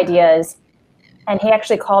ideas. And he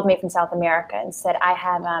actually called me from South America and said, I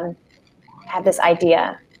have this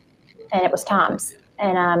idea. And it was Tom's.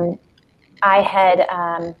 And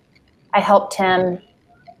I helped him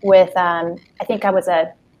with, I think I was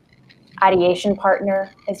a ideation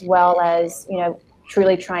partner, as well as,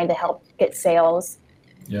 truly trying to help get sales.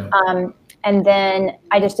 And then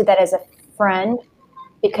I just did that as a friend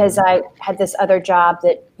because I had this other job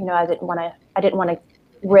that, you know, I didn't want to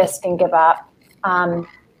risk and give up. And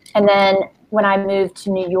then when I moved to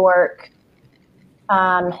New York,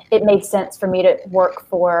 it made sense for me to work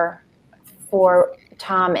for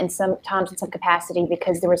Tom's in some capacity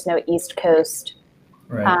because there was no East Coast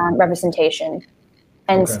representation.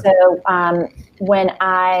 And so when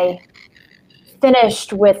I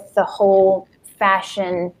finished with the whole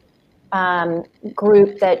fashion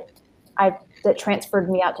group that transferred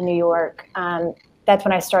me out to New York, that's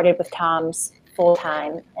when I started with Tom's full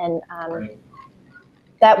time. And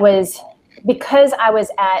that was because I was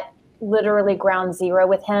at literally ground zero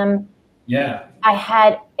with him. Yeah. I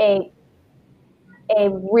had a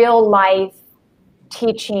real life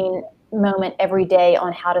teaching moment every day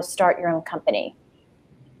on how to start your own company.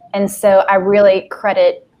 And so I really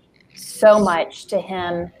credit so much to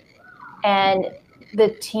him and the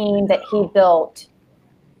team that he built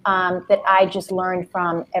that I just learned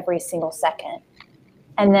from every single second.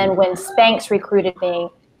 And then when Spanx recruited me,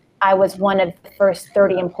 I was one of the first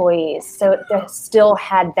 30 employees. So it still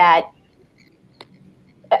had that.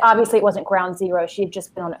 Obviously, it wasn't ground zero. She had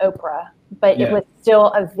just been on Oprah, but it was still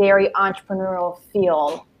a very entrepreneurial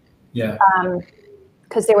field. Yeah.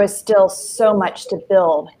 Because there was still so much to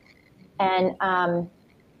build, and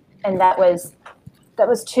that was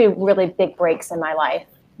two really big breaks in my life.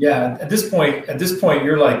 Yeah. At this point,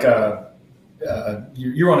 you're like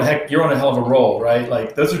you're on a hell of a roll, right?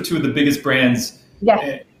 Like those are two of the biggest brands.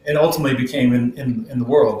 Yeah. And ultimately became in the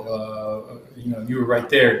world. You know, you were right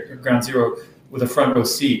there at ground zero with a front row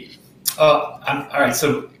seat. All right,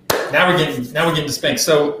 so now we're getting to Spanx.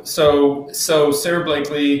 So Sara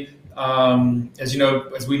Blakely, as you know,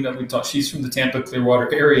 as we talked, she's from the Tampa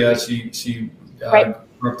Clearwater area. She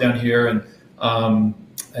grew up down here,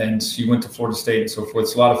 and she went to Florida State and so forth.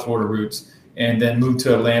 So a lot of Florida roots, and then moved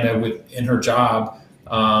to Atlanta in her job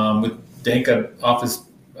with Danka Office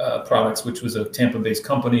Products, which was a Tampa-based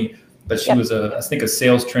company, but she was I think a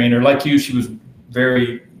sales trainer. Like you, she was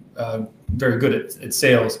very good at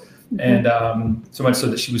sales, and so much so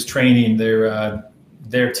that she was training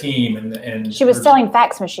their team and she was selling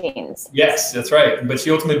fax machines. Yes, that's right. But she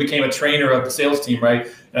ultimately became a trainer of the sales team, right?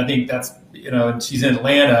 And I think that's, you know, and she's in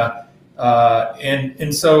Atlanta,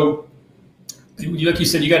 and so like you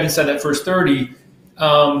said, you got inside that first 30.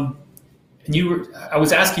 And I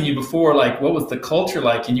was asking you before, like, what was the culture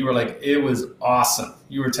like? And you were like, it was awesome.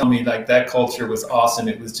 You were telling me like that culture was awesome.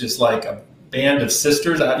 It was just like a band of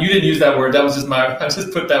sisters. You didn't use that word. That was just I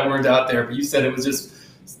just put that word out there. But you said it was just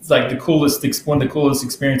like one of the coolest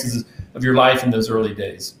experiences of your life in those early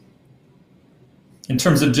days. In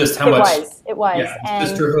terms of just how much it was. Yeah, and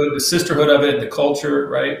the sisterhood of it, the culture,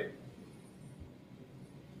 right?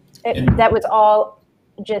 That was all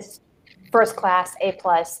just first class, A+.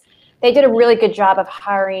 They did a really good job of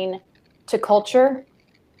hiring to culture.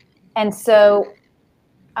 And so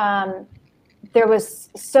there was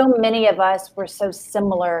so many of us were so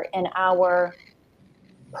similar in our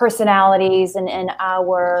personalities and in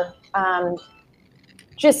our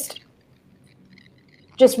just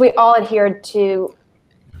we all adhered to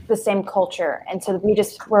the same culture. And so we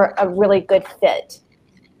just were a really good fit.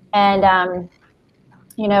 And,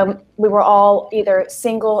 you know, we were all either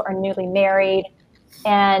single or newly married.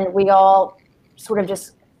 And we all sort of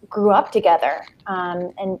just grew up together.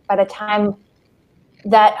 And by the time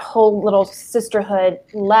that whole little sisterhood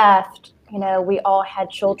left, you know, we all had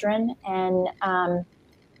children and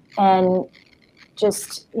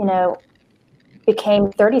just, you know, became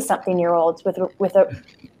 30-something-year-olds with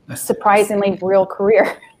a surprisingly real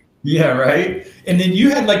career. Yeah, right. And then you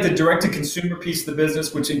had like the direct-to-consumer piece of the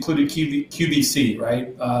business, which included QVC,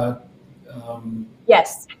 right?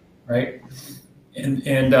 Yes. Right. And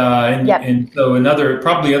so a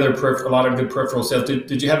lot of good peripheral sales.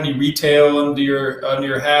 Did you have any retail under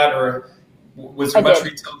your hat, or was there much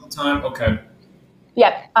retail at the time? Okay.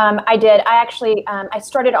 Yep, I did. I actually I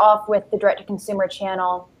started off with the direct-to-consumer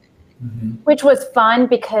channel, which was fun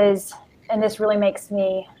because, and this really makes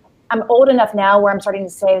me, I'm old enough now where I'm starting to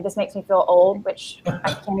say this makes me feel old, which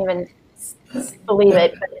I can't even believe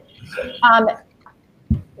it. But,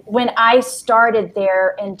 when I started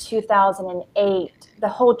there in 2008, the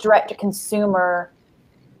whole direct-to-consumer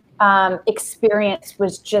experience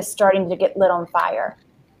was just starting to get lit on fire.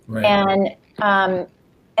 Right.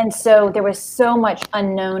 And so there was so much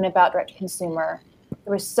unknown about direct-to-consumer.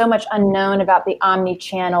 There was so much unknown about the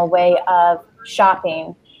omni-channel way of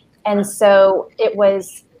shopping. And so it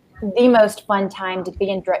was the most fun time to be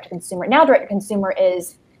in direct-to-consumer. Now direct-to-consumer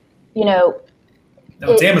is, you know,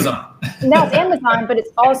 now it's Amazon. Now it's Amazon, but it's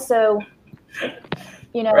also,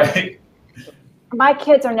 you know, right. my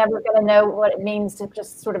kids are never going to know what it means to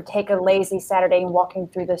just sort of take a lazy Saturday and walking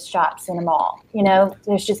through the shops in a mall. You know,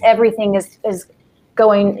 there's just everything is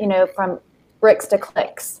going, you know, from bricks to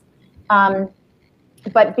clicks.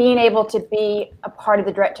 But being able to be a part of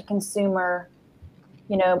the direct to consumer,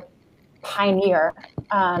 you know, pioneer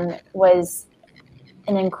was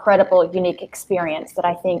an incredible, unique experience that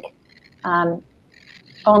I think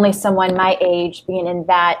only someone my age being in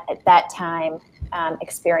that at that time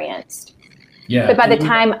experienced. Yeah. But by the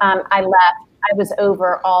time I left, I was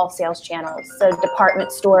over all sales channels. So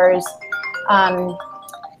department stores,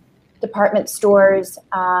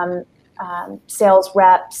 sales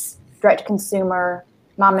reps, direct to consumer,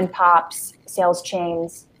 mom and pops, sales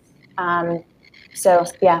chains. So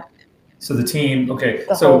yeah. So the team, okay.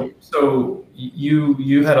 So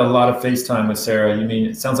you had a lot of FaceTime with Sarah. You mean,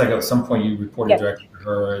 it sounds like at some point you reported directly to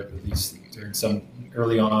her, at least during some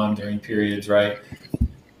early on during periods, right?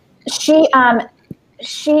 She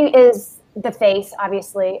is the face,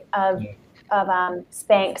 obviously, of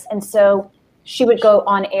Spanx, and so she would go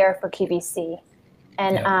on air for QVC,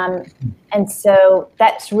 and so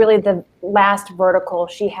that's really the last vertical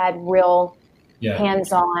she had real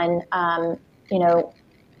hands-on, you know,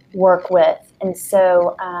 work with. And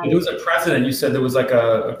so there was a president. You said there was like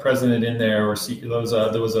a president in there, or there was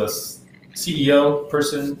a CEO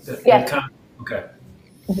person. Okay.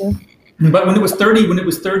 Mm-hmm. But when it was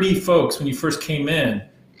 30 folks, when you first came in,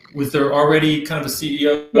 was there already kind of a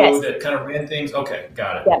CEO that kind of ran things? Okay,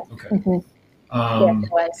 got it. Yes. Okay. Mm-hmm.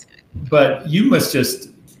 It was. But you must just,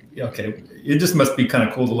 it just must be kind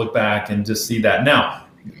of cool to look back and just see that. Now,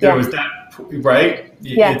 there was that, right?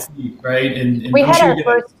 Yeah. It's neat, right? And we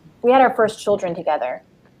had our first children together.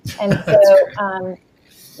 And so,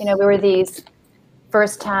 you know, we were these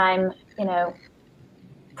first time, you know,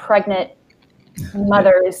 pregnant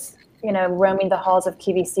mothers, you know, roaming the halls of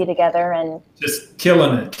QVC together and just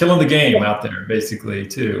killing the game out there, basically,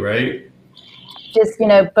 too, right? Just, you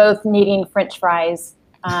know, both needing French fries,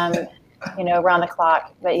 you know, around the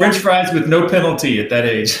clock. But French fries with no penalty at that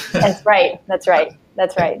age. That's right. That's right.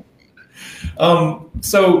 That's right.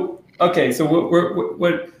 So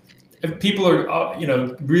what if people are, you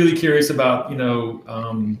know, really curious about, you know,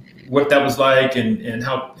 what that was like and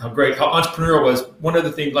how great, how entrepreneurial was. One of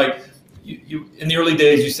the things, like you in the early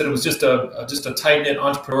days, you said it was just a tight knit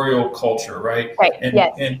entrepreneurial culture, right? Right. And,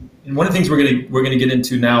 yes. And one of the things we're gonna get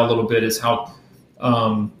into now a little bit is how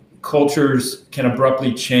cultures can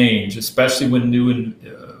abruptly change, especially when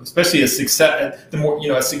especially as success, the more, you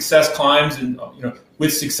know, as success climbs, and, you know,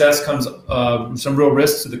 with success comes some real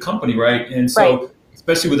risks to the company, right? And so,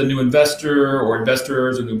 especially with a new investor or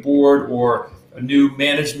investors, a new board, or a new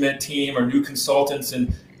management team, or new consultants,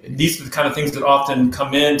 and these are the kind of things that often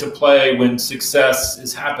come into play when success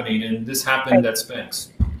is happening. And this happened at Spanx.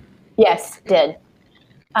 Yes, it did.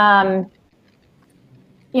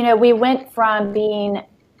 You know, we went from being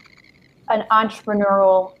an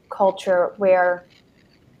entrepreneurial culture where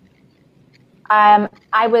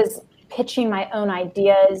I was pitching my own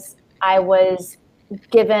ideas. I was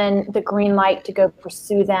given the green light to go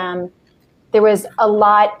pursue them. There was a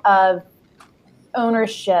lot of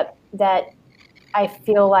ownership that I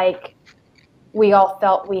feel like we all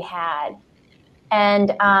felt we had.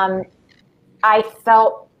 And I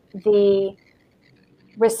felt the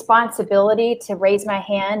responsibility to raise my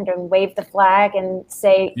hand and wave the flag and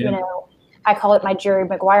say, you know, I call it my Jerry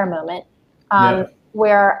Maguire moment,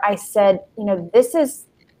 where I said, you know, this is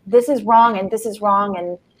wrong, and this is wrong,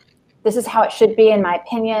 and this is how it should be, in my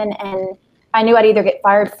opinion. And I knew I'd either get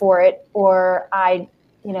fired for it, or I'd,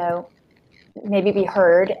 you know, maybe be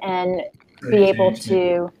heard and be able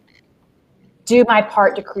to do my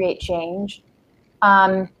part to create change.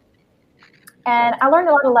 And I learned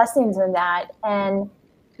a lot of lessons in that. And,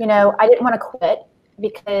 you know, I didn't want to quit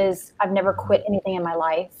because I've never quit anything in my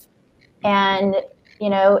life. And, you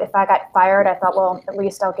know, if I got fired, I thought, well, at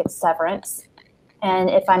least I'll get severance. And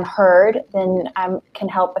if I'm heard, then I can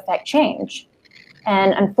help affect change.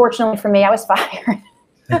 And unfortunately for me, I was fired.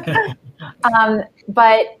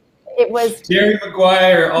 But it was Jerry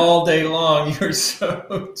Maguire all day long. You're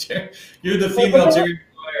the female Jerry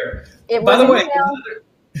Maguire. By the way,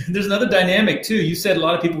 there's another dynamic too. You said a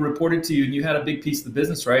lot of people reported to you, and you had a big piece of the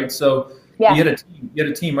business, right? So you had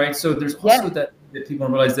a team, right? So there's also that people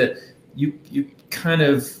don't realize that you kind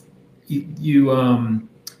of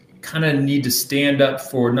need to stand up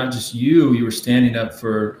for not just you were standing up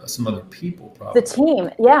for some other people, probably. The team,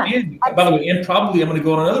 yeah. And, by the way, and probably, I'm going to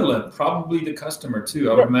go on another level, probably the customer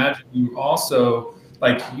too. I would imagine you also,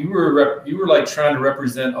 like, you were like trying to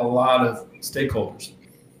represent a lot of stakeholders.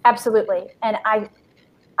 Absolutely. And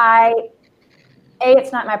I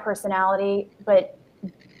it's not my personality, but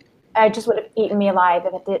I just would have eaten me alive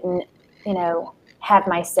if it didn't, have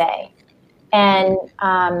my say. And,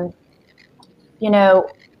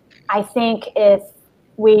 I think if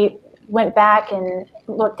we went back and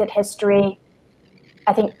looked at history,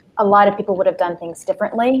 I think a lot of people would have done things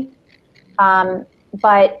differently.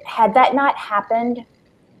 But had that not happened,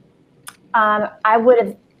 I would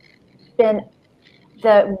have been,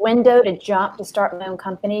 the window to jump to start my own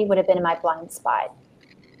company would have been in my blind spot.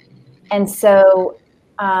 And so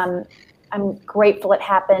I'm grateful it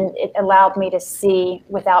happened. It allowed me to see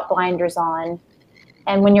without blinders on.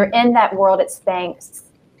 And when you're in that world at Spanx,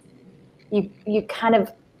 you kind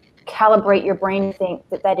of calibrate your brain to think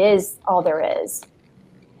that is all there is.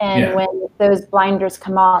 And when those blinders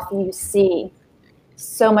come off, you see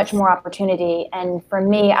so much more opportunity. And for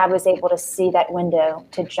me, I was able to see that window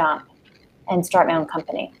to jump and start my own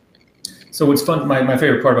company. So what's fun, my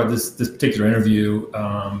favorite part about this particular interview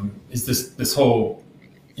is this whole,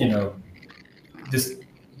 this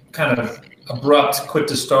kind of abrupt quit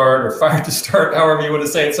to start or fired to start, however you want to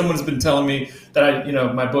say it. Someone's been telling me that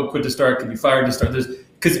my book Quit to Start could be fired to start.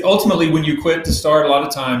 Because ultimately when you quit to start, a lot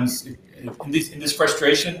of times in this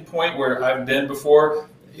frustration point where I've been before,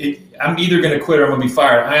 I'm either going to quit or I'm going to be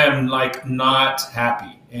fired. I am not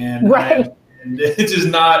happy. And right. And it's just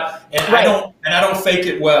not, and right. I don't fake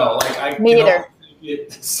it well. Like Me neither.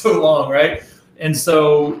 It so long, right? And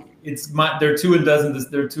so they're two of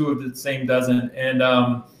the same dozen.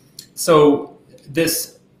 And so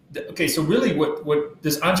really what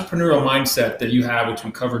this entrepreneurial mindset that you have, which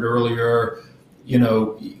we covered earlier,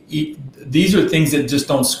 these are things that just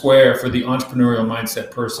don't square for the entrepreneurial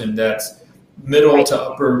mindset person that's middle to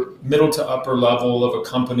upper level of a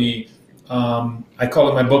company. I call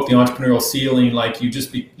it in my book the entrepreneurial ceiling. Like you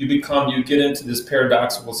get into this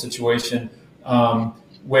paradoxical situation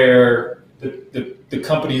where the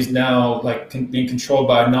company is now being controlled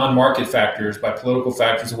by non-market factors, by political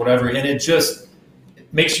factors or whatever, and it just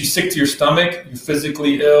makes you sick to your stomach. You're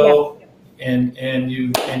physically ill, and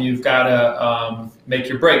you've got to make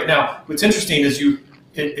your break. Now, what's interesting is the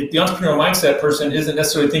entrepreneurial mindset person isn't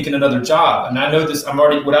necessarily thinking another job. And I know this, I'm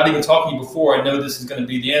already, without even talking to you before, I know this is going to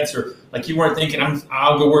be the answer. Like you weren't thinking,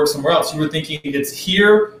 I'll go work somewhere else. You were thinking it's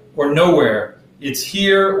here or nowhere. It's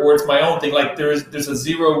here or it's my own thing. Like there's a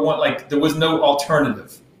 0-1, like there was no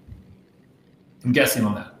alternative. I'm guessing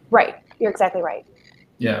on that. Right. You're exactly right.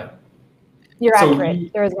 Yeah. You're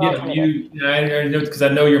accurate. There is no alternative. I know, because I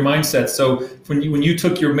know your mindset. So when you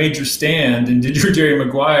took your major stand and did your Jerry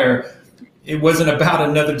Maguire, it wasn't about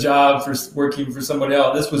another job for working for somebody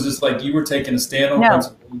else. This was just like you were taking a stand on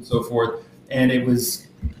principle and so forth. And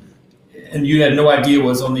you had no idea what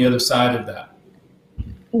was on the other side of that.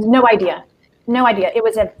 No idea. It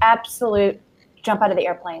was an absolute jump out of the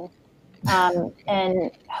airplane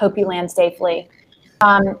and hope you land safely.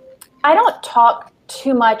 I don't talk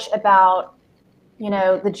too much about,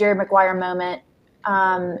 the Jerry Maguire moment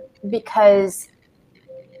because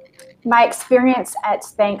my experience at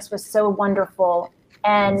Spanx was so wonderful,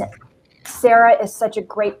 and Sarah is such a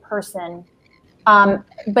great person.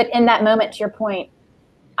 But in that moment, to your point,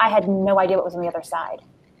 I had no idea what was on the other side.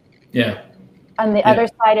 Yeah. On the other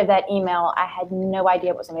side of that email, I had no idea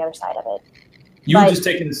what was on the other side of it. You were just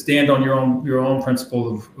taking a stand on your own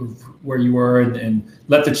principle of where you were and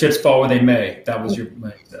let the chips fall where they may. That was your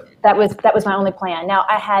mindset. That was my only plan. Now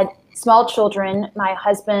I had small children. My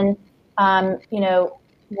husband,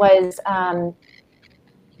 was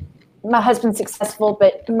my husband's successful,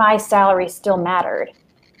 but my salary still mattered,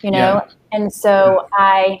 and so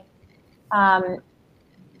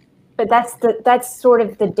but that's sort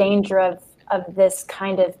of the danger of this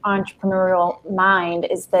kind of entrepreneurial mind,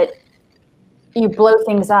 is that you blow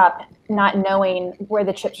things up not knowing where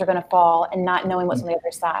the chips are going to fall and not knowing what's on the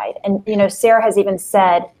other side. And Sarah has even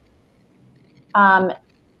said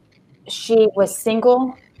she was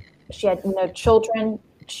single, she had no children,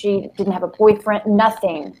 she didn't have a boyfriend,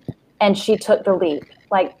 nothing, and she took the leap.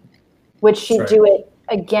 Like, would she do it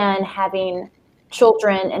again, having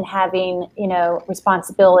children and having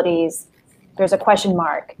responsibilities? There's a question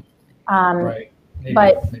mark. Right. Maybe.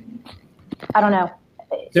 But I don't know.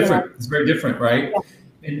 Different. It's very different, right?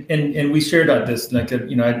 Yeah. And we shared about this. Like, I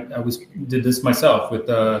did this myself with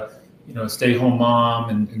a stay-home mom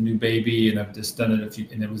and a new baby, and I've just done it a few.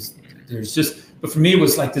 And but for me, it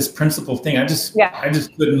was like this principle thing. I just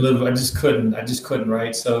couldn't live. I just couldn't.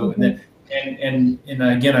 Right. So and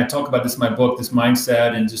again, I talk about this in my book, this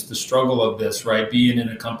mindset and just the struggle of this, right? Being in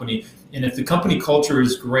a company, and if the company culture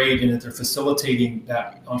is great and if they're facilitating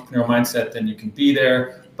that entrepreneurial mindset, then you can be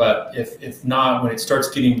there. But if not, when it starts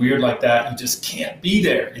getting weird like that, you just can't be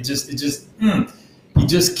there. you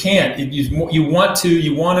just can't. You want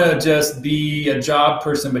to just be a job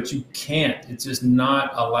person, but you can't. It's just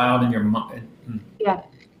not allowed in your mind. Yeah.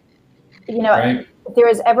 You know, right? If there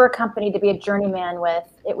was ever a company to be a journeyman with,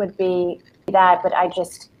 it would be that, but I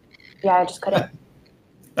just couldn't.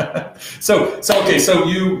 So okay, so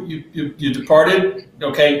you departed.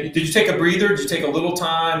 Okay, did you take a breather? Did you take a little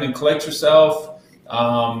time and collect yourself?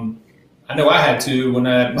 I know I had to when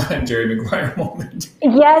I had my Jerry Maguire moment.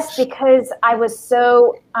 Yes, because I was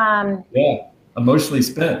so emotionally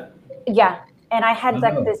spent. Yeah, and I had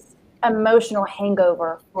like this emotional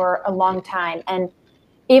hangover for a long time, and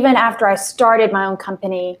even after I started my own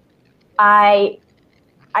company, I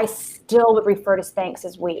still would refer to Spanx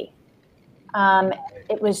as we.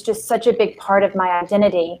 It was just such a big part of my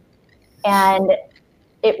identity, and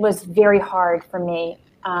it was very hard for me,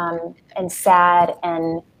 and sad,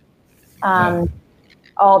 and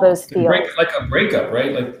all those feels. Like a breakup,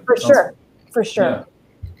 right? Like for sure. Yeah.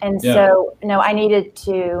 And so, I needed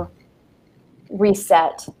to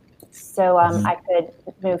reset so I could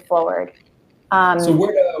move forward. So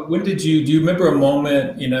when did do you remember a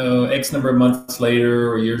moment, X number of months later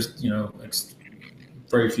or years,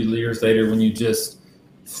 very few years later when you just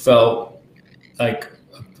felt like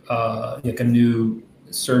a new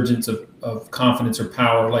surgence of confidence or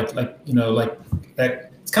power, like that?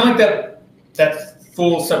 It's kind of like that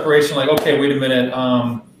full separation. Like, okay, wait a minute,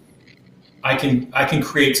 I can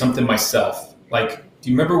create something myself. Like, do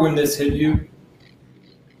you remember when this hit you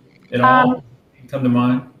at all? Come to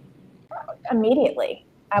mind? Immediately.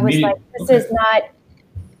 I was like, this is not.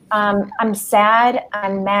 I'm sad.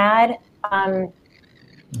 I'm mad.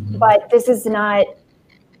 But this is not,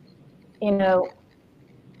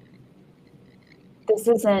 this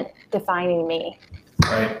isn't defining me.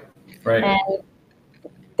 Right. And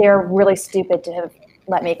they're really stupid to have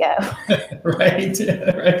let me go. Right.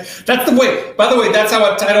 That's the way. By the way, that's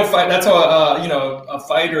how a title fight. That's how a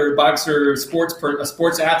fighter, boxer, a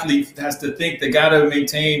sports athlete has to think. They got to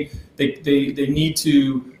maintain. They need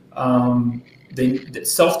to.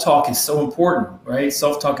 Self-talk is so important, right?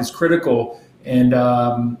 Self-talk is critical, and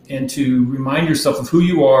to remind yourself of who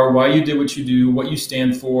you are, why you did what you do, what you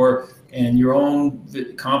stand for, and your own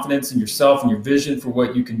confidence in yourself and your vision for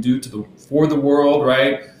what you can do for the world,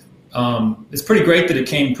 right? It's pretty great that it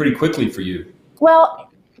came pretty quickly for you. Well,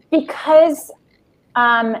 because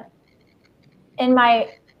in my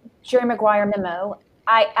Jerry Maguire memo,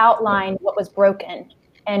 I outlined what was broken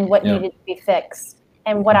and what needed to be fixed.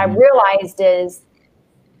 And what I realized is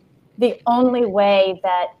the only way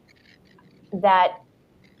that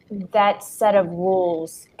set of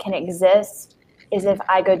rules can exist is if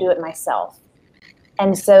I go do it myself.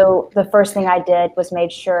 And so the first thing I did was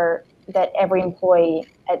made sure that every employee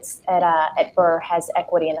at Burr has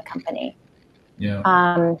equity in the company. Yeah.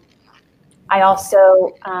 I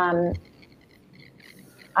also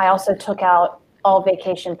took out all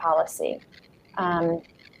vacation policy. I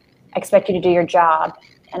expect you to do your job,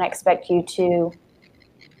 and I expect you to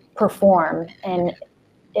perform. And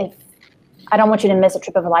if I don't want you to miss a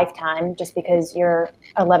trip of a lifetime just because you're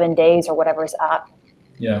 11 days or whatever is up.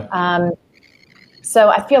 Yeah. So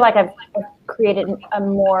I feel like I've created a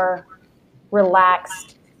more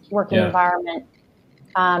relaxed working environment,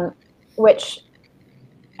 which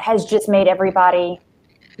has just made everybody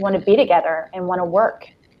want to be together and want to work.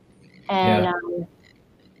 And,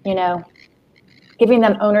 giving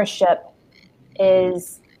them ownership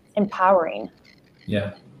is empowering.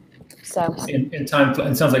 Yeah. So. And time,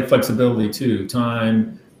 it sounds like flexibility too.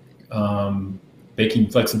 Time,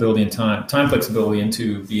 making flexibility and time flexibility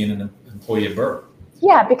into being an employee at Burr.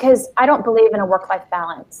 Yeah, because I don't believe in a work-life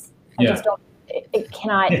balance. I just don't. It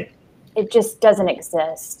cannot. It just doesn't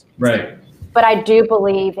exist. Right. But I do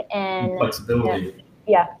believe in flexibility.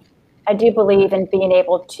 I do believe in being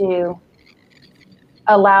able to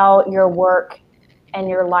allow your work and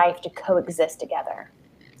your life to coexist together.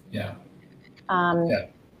 Yeah.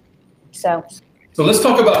 So let's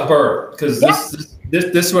talk about Burr, because this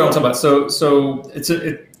is what I'm talking about. So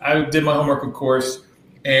I did my homework, of course,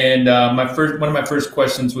 and one of my first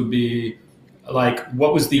questions would be like,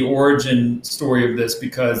 what was the origin story of this?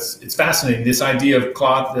 Because it's fascinating. This idea of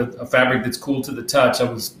cloth, a fabric that's cool to the touch. I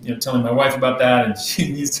was telling my wife about that, and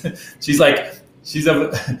she's like,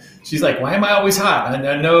 why am I always hot?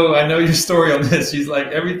 I know your story on this. She's like,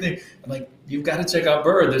 everything. I'm like, you've got to check out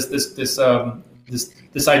Burr.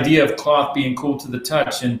 This idea of cloth being cool to the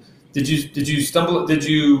touch. And did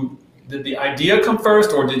the idea come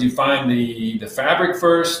first, or did you find the fabric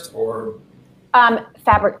first, or?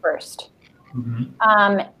 Fabric first. Mm-hmm.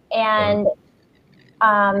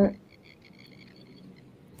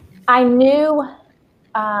 I knew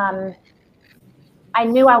I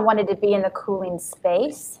knew I wanted to be in the cooling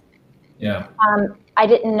space. Yeah. I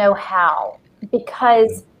didn't know how,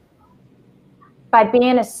 because by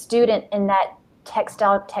being a student in that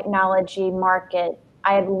textile technology market,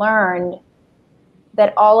 I had learned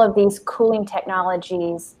that all of these cooling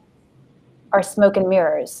technologies are smoke and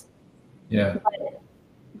mirrors. Yeah. But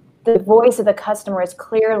the voice of the customer is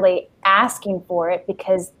clearly asking for it,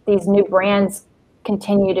 because these new brands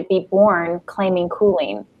continue to be born claiming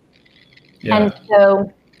cooling. Yeah. And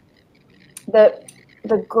so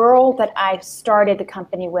the girl that I started the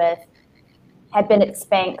company with had been at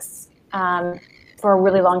Spanx for a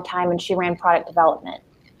really long time, and she ran product development.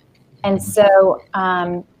 And so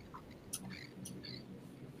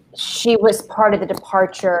she was part of the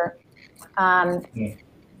departure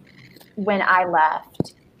when I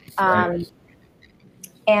left. Right.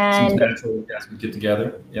 And seems natural you guys would get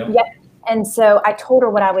together. Yep. Yep. And so I told her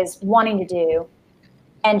what I was wanting to do,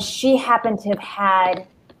 and she happened to have had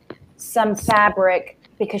some fabric,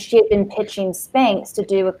 because she had been pitching Spanx to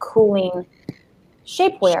do a cooling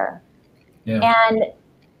shapewear. Yeah. And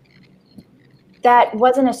that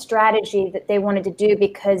wasn't a strategy that they wanted to do,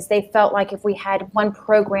 because they felt like if we had one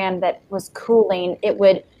program that was cooling, it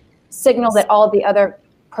would signal that all of the other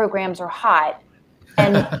programs are hot,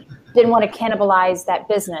 and didn't want to cannibalize that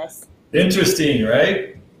business. Interesting,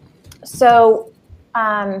 right? So,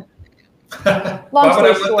 long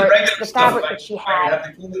story short, the fabric that she had,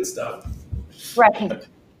 the cooling stuff. right.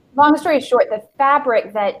 Long story short, the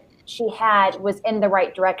fabric that she had was in the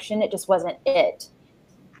right direction. It just wasn't it.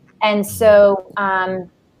 And so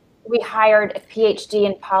we hired a PhD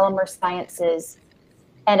in polymer sciences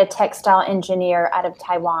and a textile engineer out of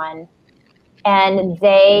Taiwan. And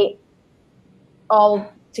they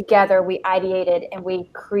all together, we ideated and we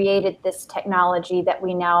created this technology that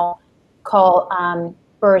we now call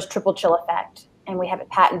Burr's Triple Chill Effect. And we have it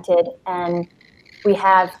patented. And we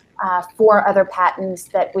have 4 other patents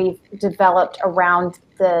that we've developed around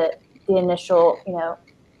the initial,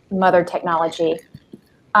 mother technology.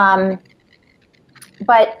 But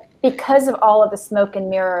because of all of the smoke and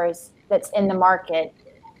mirrors that's in the market,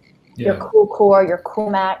 your Cool Core, your Cool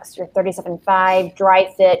Max, your 37.5,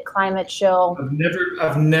 Dry Fit, Climate Chill.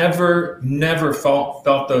 I've never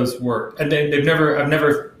felt those work, and I've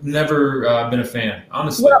never been a fan,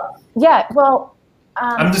 honestly.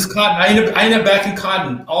 I'm just cotton. I end up back in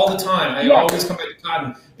cotton all the time. I always come back to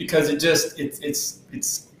cotton, because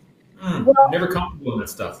it's never comfortable in that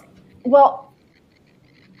stuff. Well,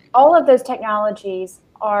 all of those technologies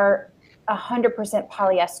are 100%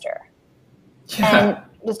 polyester. Yeah. And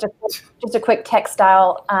just a quick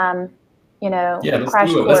textile, crash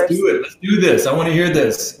course. Let's do this. I want to hear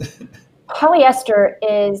this. Polyester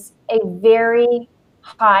is a very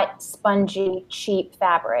hot, spongy, cheap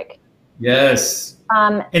fabric. Yes.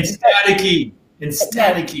 And staticky.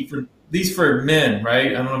 For men,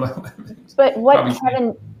 right? I don't know about But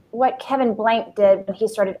what Kevin Blank did when he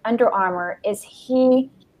started Under Armour is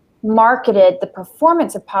he marketed the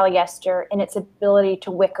performance of polyester and its ability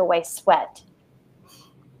to wick away sweat.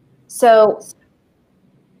 So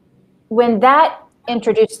when that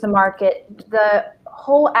introduced the market, the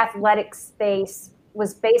whole athletic space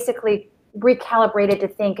was basically recalibrated to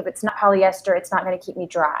think, if it's not polyester, it's not going to keep me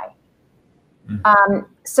dry.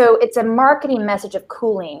 So it's a marketing message of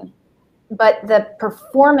cooling, but the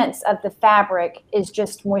performance of the fabric is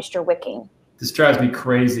just moisture wicking. This drives me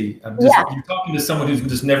crazy. You're talking to someone who's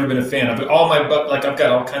just never been a fan. I've got all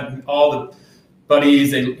the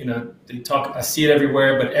buddies. They talk. I see it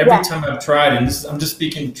everywhere. But every time I've tried, and I'm just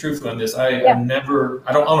speaking truthfully on this, I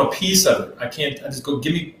don't own a piece of it. I can't. I just go,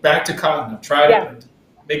 give me back to cotton. I've tried it. It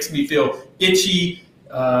makes me feel itchy,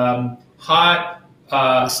 hot,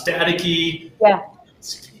 staticky. Yeah.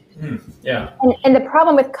 Yeah. And the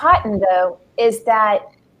problem with cotton, though, is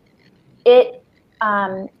that it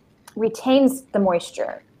retains the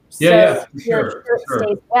moisture. For your shirt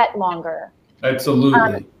stays wet longer.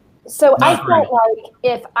 Absolutely. So I felt like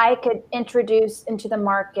if I could introduce into the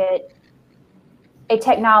market a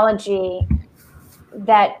technology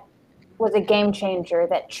that was a game changer,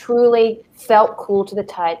 that truly felt cool to the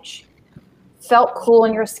touch, felt cool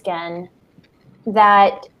in your skin,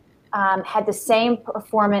 that had the same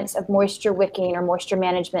performance of moisture wicking or moisture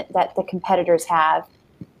management that the competitors have,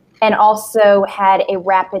 and also had a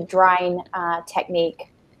rapid drying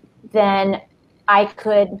technique, then I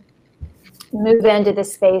could move into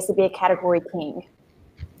this space to be a category king.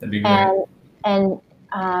 That'd be great. And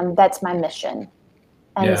that's my mission.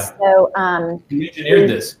 And so you engineered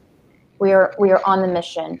this. We are on the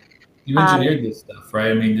mission. You engineered this stuff,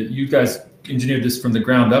 right? I mean, you guys engineered this from the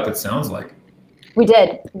ground up, it sounds like. We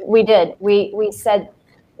did. We said,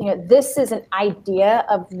 this is an idea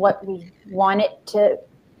of what we want it to,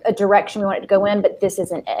 a direction we want it to go in, but this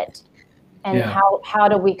isn't it. And how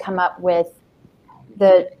do we come up with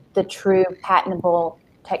the true patentable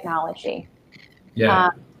technology? Yeah.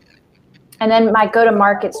 And then my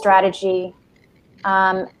go-to-market strategy,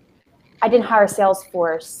 I didn't hire a sales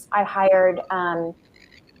force. I hired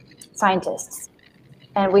scientists.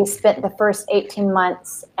 And we spent the first 18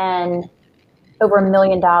 months and over $1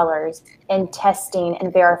 million in testing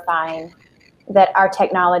and verifying that our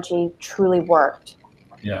technology truly worked.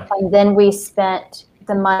 Yeah. And then we spent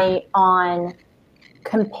the money on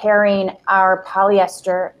comparing our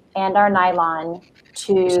polyester and our nylon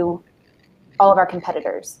to all of our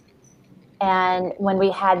competitors. And when we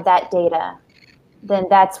had that data, then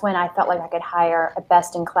that's when I felt like I could hire a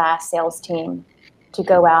best-in-class sales team to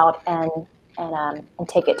go out and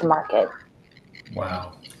take it to market.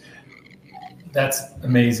 Wow, that's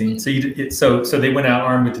amazing. So so they went out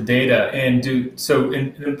armed with the data and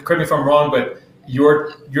correct me if I'm wrong, but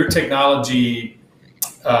your technology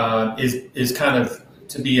is kind of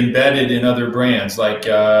to be embedded in other brands, like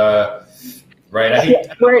right?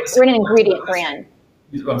 We're an ingredient brand.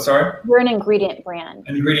 I'm sorry? We're an ingredient brand.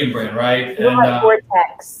 An ingredient brand, right? We're like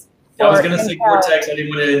Gore-Tex. I was going to say Gore-Tex. I didn't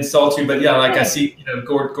want to insult you, but yeah, like I see,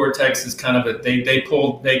 Gore-Tex is kind of they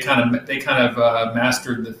kind of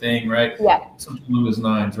mastered the thing, right? Yeah. Something along those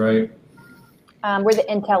lines, right? We're the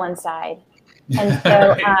Intel inside, and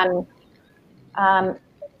so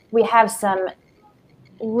we have some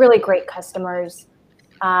really great customers.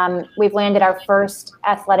 We've landed our first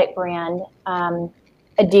athletic brand,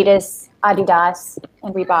 Adidas, and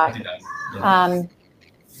Reebok. Adidas, yeah.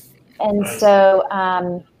 And nice. So.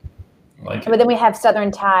 But then we have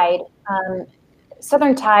Southern Tide.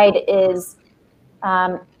 Southern Tide is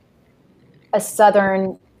a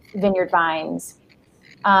Southern Vineyard Vines.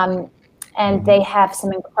 And they have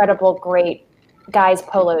some incredible, great guys'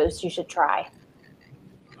 polos you should try.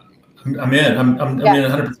 I'm in. I'm in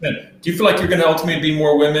 100%. Do you feel like you're going to ultimately be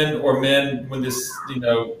more women or men when this,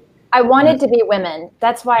 I wanted to be women.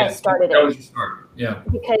 That's why I started it. That was your start. Yeah.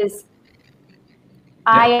 Because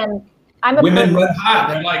I'm a women run hot.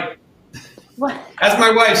 They're like, that's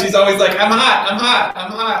my wife. She's always like, I'm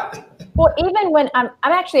hot. Well, even when I'm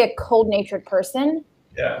actually a cold-natured person.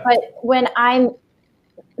 Yeah. But when I'm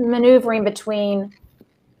maneuvering between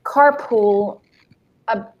carpool,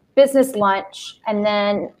 a business lunch, and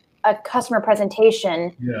then a customer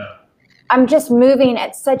presentation, I'm just moving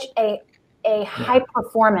at such a high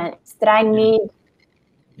performance that I need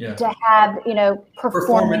to have,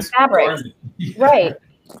 performance fabrics. Right.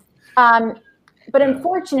 But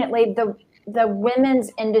unfortunately, the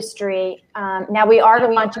women's industry, now we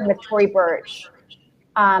are launching with Tory Burch.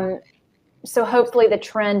 So hopefully the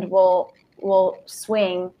trend will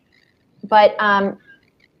swing. But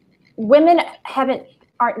women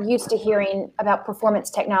aren't used to hearing about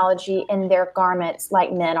performance technology in their garments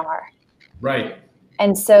like men are. Right.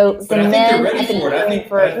 And so the men they're ready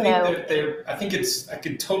for it. I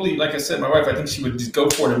could totally, like I said, my wife, I think she would just go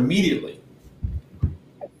for it immediately.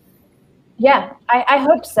 Yeah, I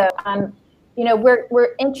hope so.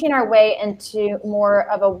 We're inching our way into more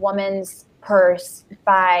of a woman's purse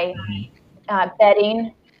by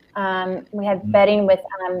bedding. We have bedding with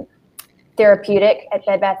therapeutic at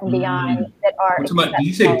Bed Bath & Beyond that are. Did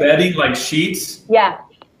you say bedding like sheets? Yeah.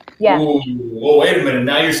 Ooh, wait a minute.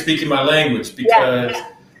 Now you're speaking my language because,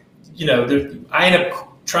 I end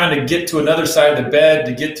up trying to get to another side of the bed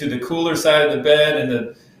to get to the cooler side of the bed.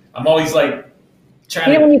 And I'm always like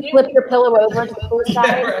trying when you flip your pillow over to the cooler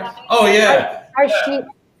side? Right. Oh, yeah. Our sheets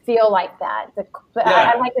feel like that.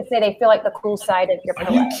 I like to say they feel like the cool side of your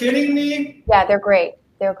pillow. Are you kidding me? Yeah, they're great.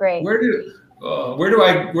 They're great. Where do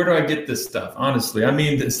I get this stuff? Honestly, I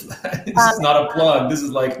mean, this is not a plug. This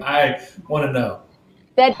is like, I want to know.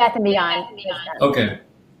 Bed Bath & Beyond. Okay.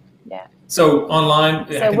 Yeah. So online.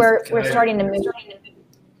 So we're starting to move.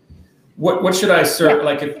 What should I search?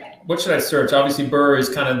 Yeah. What should I search? Obviously, Burr is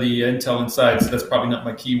kind of the Intel Inside, so that's probably not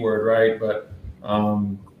my keyword, right? But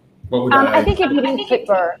what would I think if you didn't put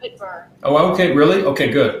Burr. Oh, okay, really?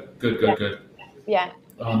 Okay, good. Yeah.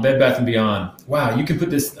 Bed Bath & Beyond. Wow, you can put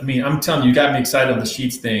this. I mean, I'm telling you, you got me excited on the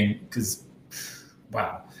sheets thing because,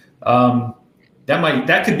 wow,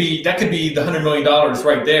 that could be the $100 million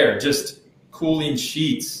right there. Just cooling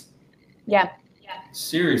sheets. Yeah.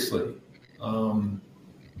 Seriously.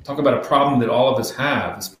 Talk about a problem that all of us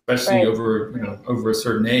have, especially over a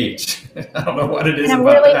certain age. I don't know what it is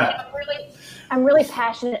that. I'm really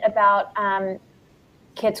passionate about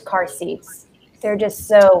kids' car seats. They're just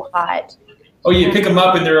so hot. Oh, you pick them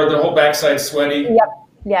up and their whole backside sweaty. Yep.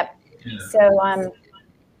 Yeah. So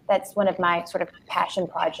that's one of my sort of passion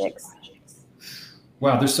projects.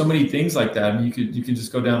 Wow, there's so many things like that. I mean, you could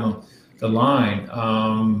just go down the line.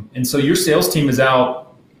 And so your sales team is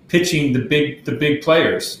out pitching the big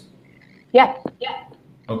players. Yeah.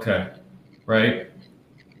 Okay, right.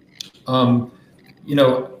 You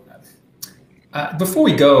know, before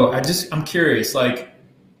we go, I'm curious, like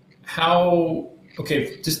how.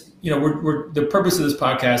 Okay, just we're the purpose of this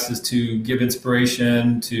podcast is to give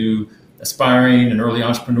inspiration to aspiring and early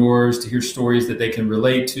entrepreneurs to hear stories that they can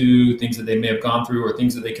relate to, things that they may have gone through, or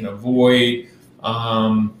things that they can avoid.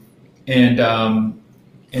 And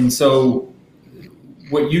so,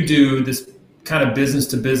 what you do, this kind of business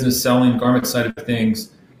to business selling garment side of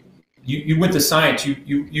things, you went to science.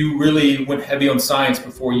 You really went heavy on science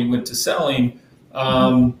before you went to selling.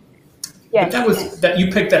 Yes. But that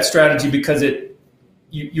you picked that strategy because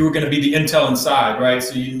you were going to be the intel inside, right?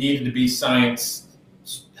 So you needed to be science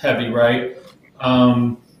heavy, right?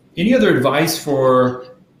 Any other advice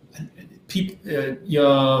for people,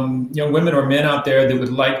 young women or men out there that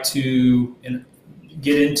would like to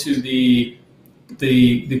get into the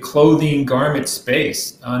clothing garment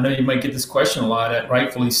space? I know you might get this question a lot,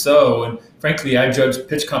 rightfully so. And frankly, I judge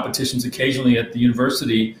pitch competitions occasionally at the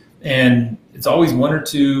university, and it's always one or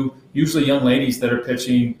two, usually young ladies, that are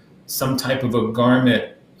pitching some type of a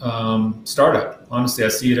garment startup. Honestly, I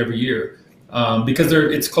see it every year because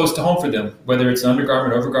it's close to home for them, whether it's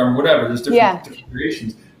undergarment, overgarment, whatever. There's different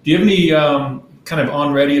creations. Do you have any kind of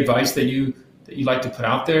on-ready advice that you like to put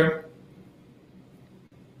out there?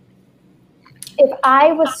 If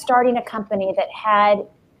I was starting a company that had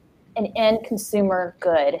an end consumer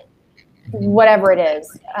good, whatever it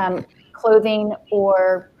is, clothing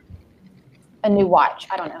or a new watch,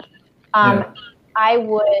 I don't know. I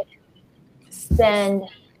would spend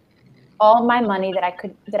all my money that I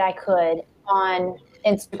could on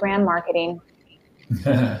Instagram marketing,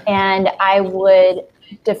 and I would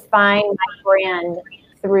define my brand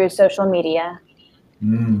through social media,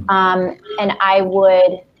 and I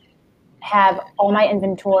would have all my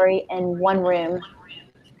inventory in one room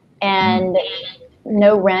and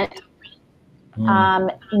no rent, no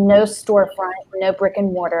storefront, no brick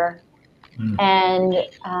and mortar, and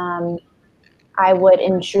I would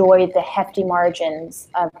enjoy the hefty margins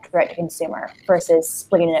of direct to consumer versus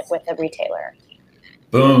splitting it with a retailer.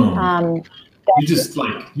 Boom. You just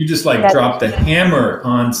dropped the hammer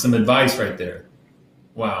on some advice right there.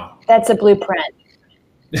 Wow. That's a blueprint.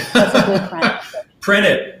 Print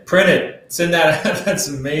it. Send that. That's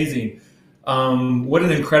amazing. What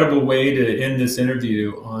an incredible way to end this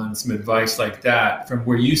interview on some advice like that from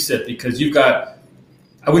where you sit, because you've got,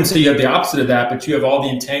 I wouldn't say you have the opposite of that, but you have all the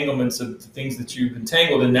entanglements of the things that you've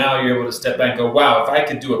entangled, and now you're able to step back and go, wow, if I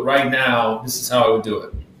could do it right now, this is how I would do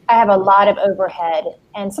it. I have a lot of overhead,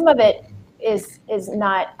 and some of it is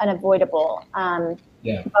not unavoidable. But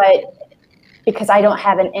because I don't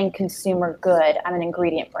have an end consumer good, I'm an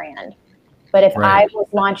ingredient brand. But if I was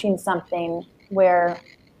launching something where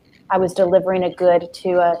I was delivering a good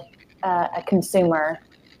to a consumer,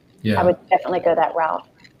 I would definitely go that route.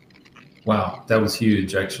 Wow, that was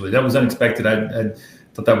huge, actually. That was unexpected. I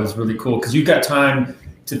thought that was really cool because you've got time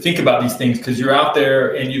to think about these things because you're out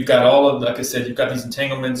there and you've got all of, like I said, you've got these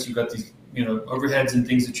entanglements, you've got these, overheads and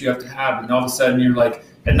things that you have to have. And all of a sudden you're like,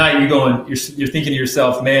 at night you're thinking to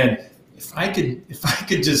yourself, man, if I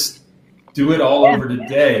could just do it all over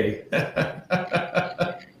today,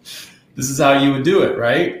 this is how you would do it,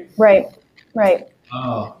 right? Right.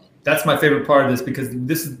 Oh, that's my favorite part of this because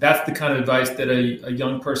that's the kind of advice that a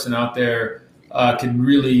young person out there can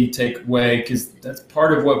really take away, because that's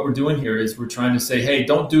part of what we're doing here is we're trying to say, hey,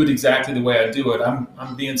 don't do it exactly the way I do it.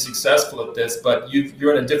 I'm being successful at this, but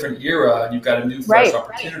you're in a different era and you've got a new fresh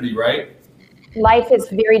opportunity, right? Life is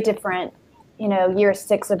very different, year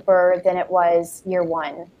 6 of birth than it was year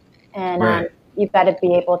 1. And you've got to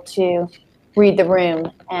be able to read the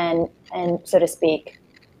room and so to speak,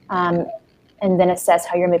 and then assess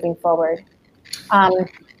how you're moving forward. I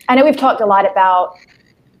know we've talked a lot about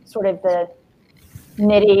sort of the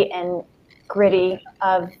nitty and gritty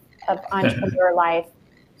of entrepreneur life.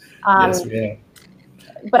 Yes, yeah.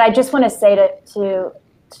 But I just want to say to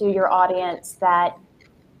your audience that,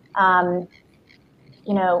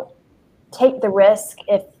 take the risk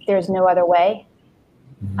if there's no other way.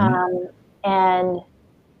 And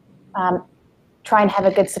try and have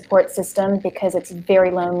a good support system because it's very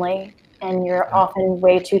lonely and you're often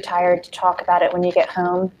way too tired to talk about it when you get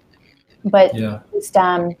home. But just,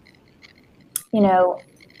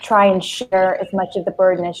 try and share as much of the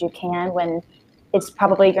burden as you can when it's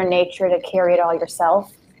probably your nature to carry it all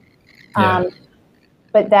yourself.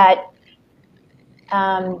 But that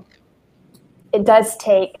it does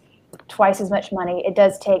take twice as much money. It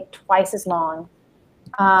does take twice as long.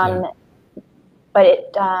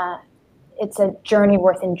 But it's a journey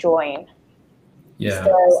worth enjoying. Yeah.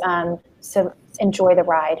 So enjoy the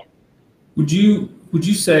ride. Would you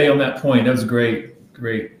say on that point, that was a great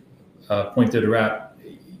point there to wrap.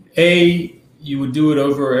 You would do it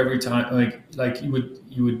over every time, like you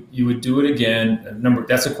would do it again.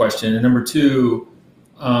 That's a question. And number two,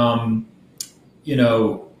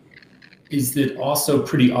 is it also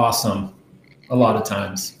pretty awesome a lot of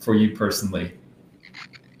times for you personally?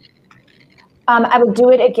 I would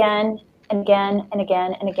do it again and again and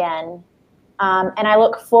again and again. And I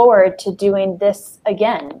look forward to doing this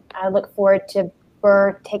again. I look forward to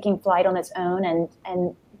Burr taking flight on its own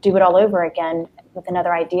and do it all over again with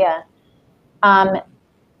another idea.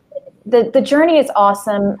 The journey is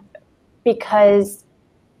awesome because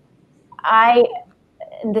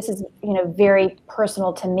and this is very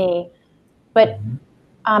personal to me, but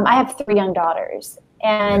I have 3 young daughters,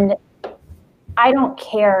 and I don't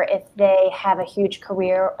care if they have a huge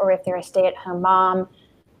career or if they're a stay-at-home mom,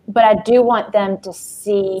 but I do want them to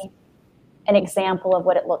see an example of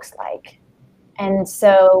what it looks like. And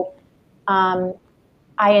so I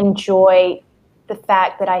enjoy the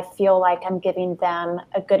fact that I feel like I'm giving them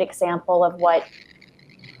a good example of what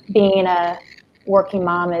being a working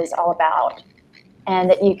mom is all about, and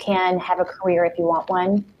that you can have a career if you want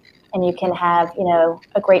one, and you can have,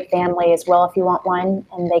 a great family as well if you want one,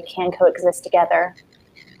 and they can coexist together.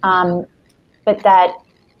 But that,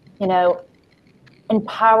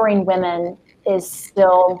 empowering women is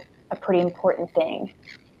still a pretty important thing.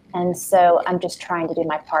 And so I'm just trying to do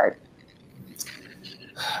my part.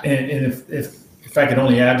 And if I could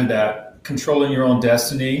only add to that, controlling your own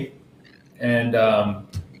destiny and,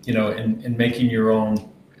 and making your own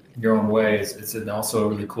way, it's also a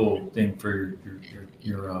really cool thing for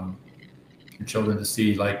your children to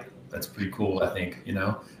see. Like, that's pretty cool, I think,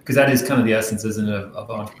 because that is kind of the essence, isn't it, of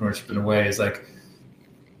entrepreneurship in a way, is like,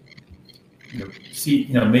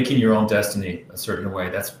 making your own destiny a certain way.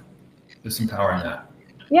 There's some power in that.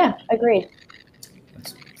 Yeah, agreed.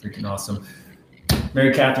 That's freaking awesome.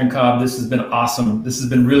 Mary Catherine Cobb, this has been awesome. This has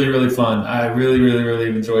been really, really fun. I really, really, really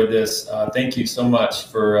enjoyed this. Thank you so much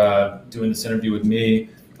for doing this interview with me.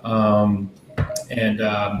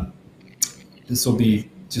 This will be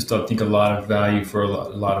just, I think, a lot of value for a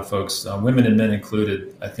lot of folks, women and men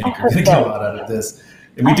included. I think are going to get a lot out of this.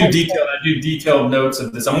 And I do detailed notes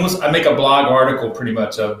of this. I make a blog article pretty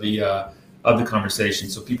much of the conversation,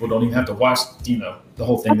 so people don't even have to watch, the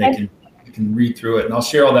whole thing. Okay. They can read through it, and I'll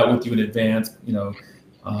share all that with you in advance.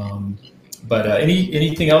 But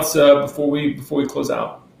anything else before we close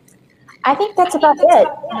out? I think that's about it.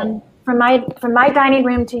 From my dining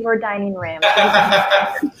room to your dining room.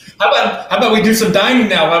 How about we do some dining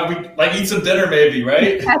now? How about we eat some dinner maybe, right?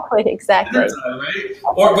 Exactly. Dinner time, right?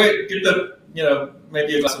 Or wait, get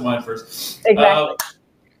maybe a glass of wine first. Exactly.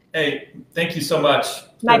 Hey, thank you so much.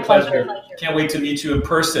 My pleasure. Can't wait to meet you in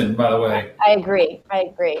person, by the way. I agree. I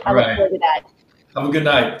look forward to that. Have a good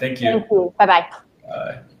night. Thank you. Thank you. Bye-bye.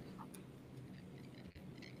 Bye.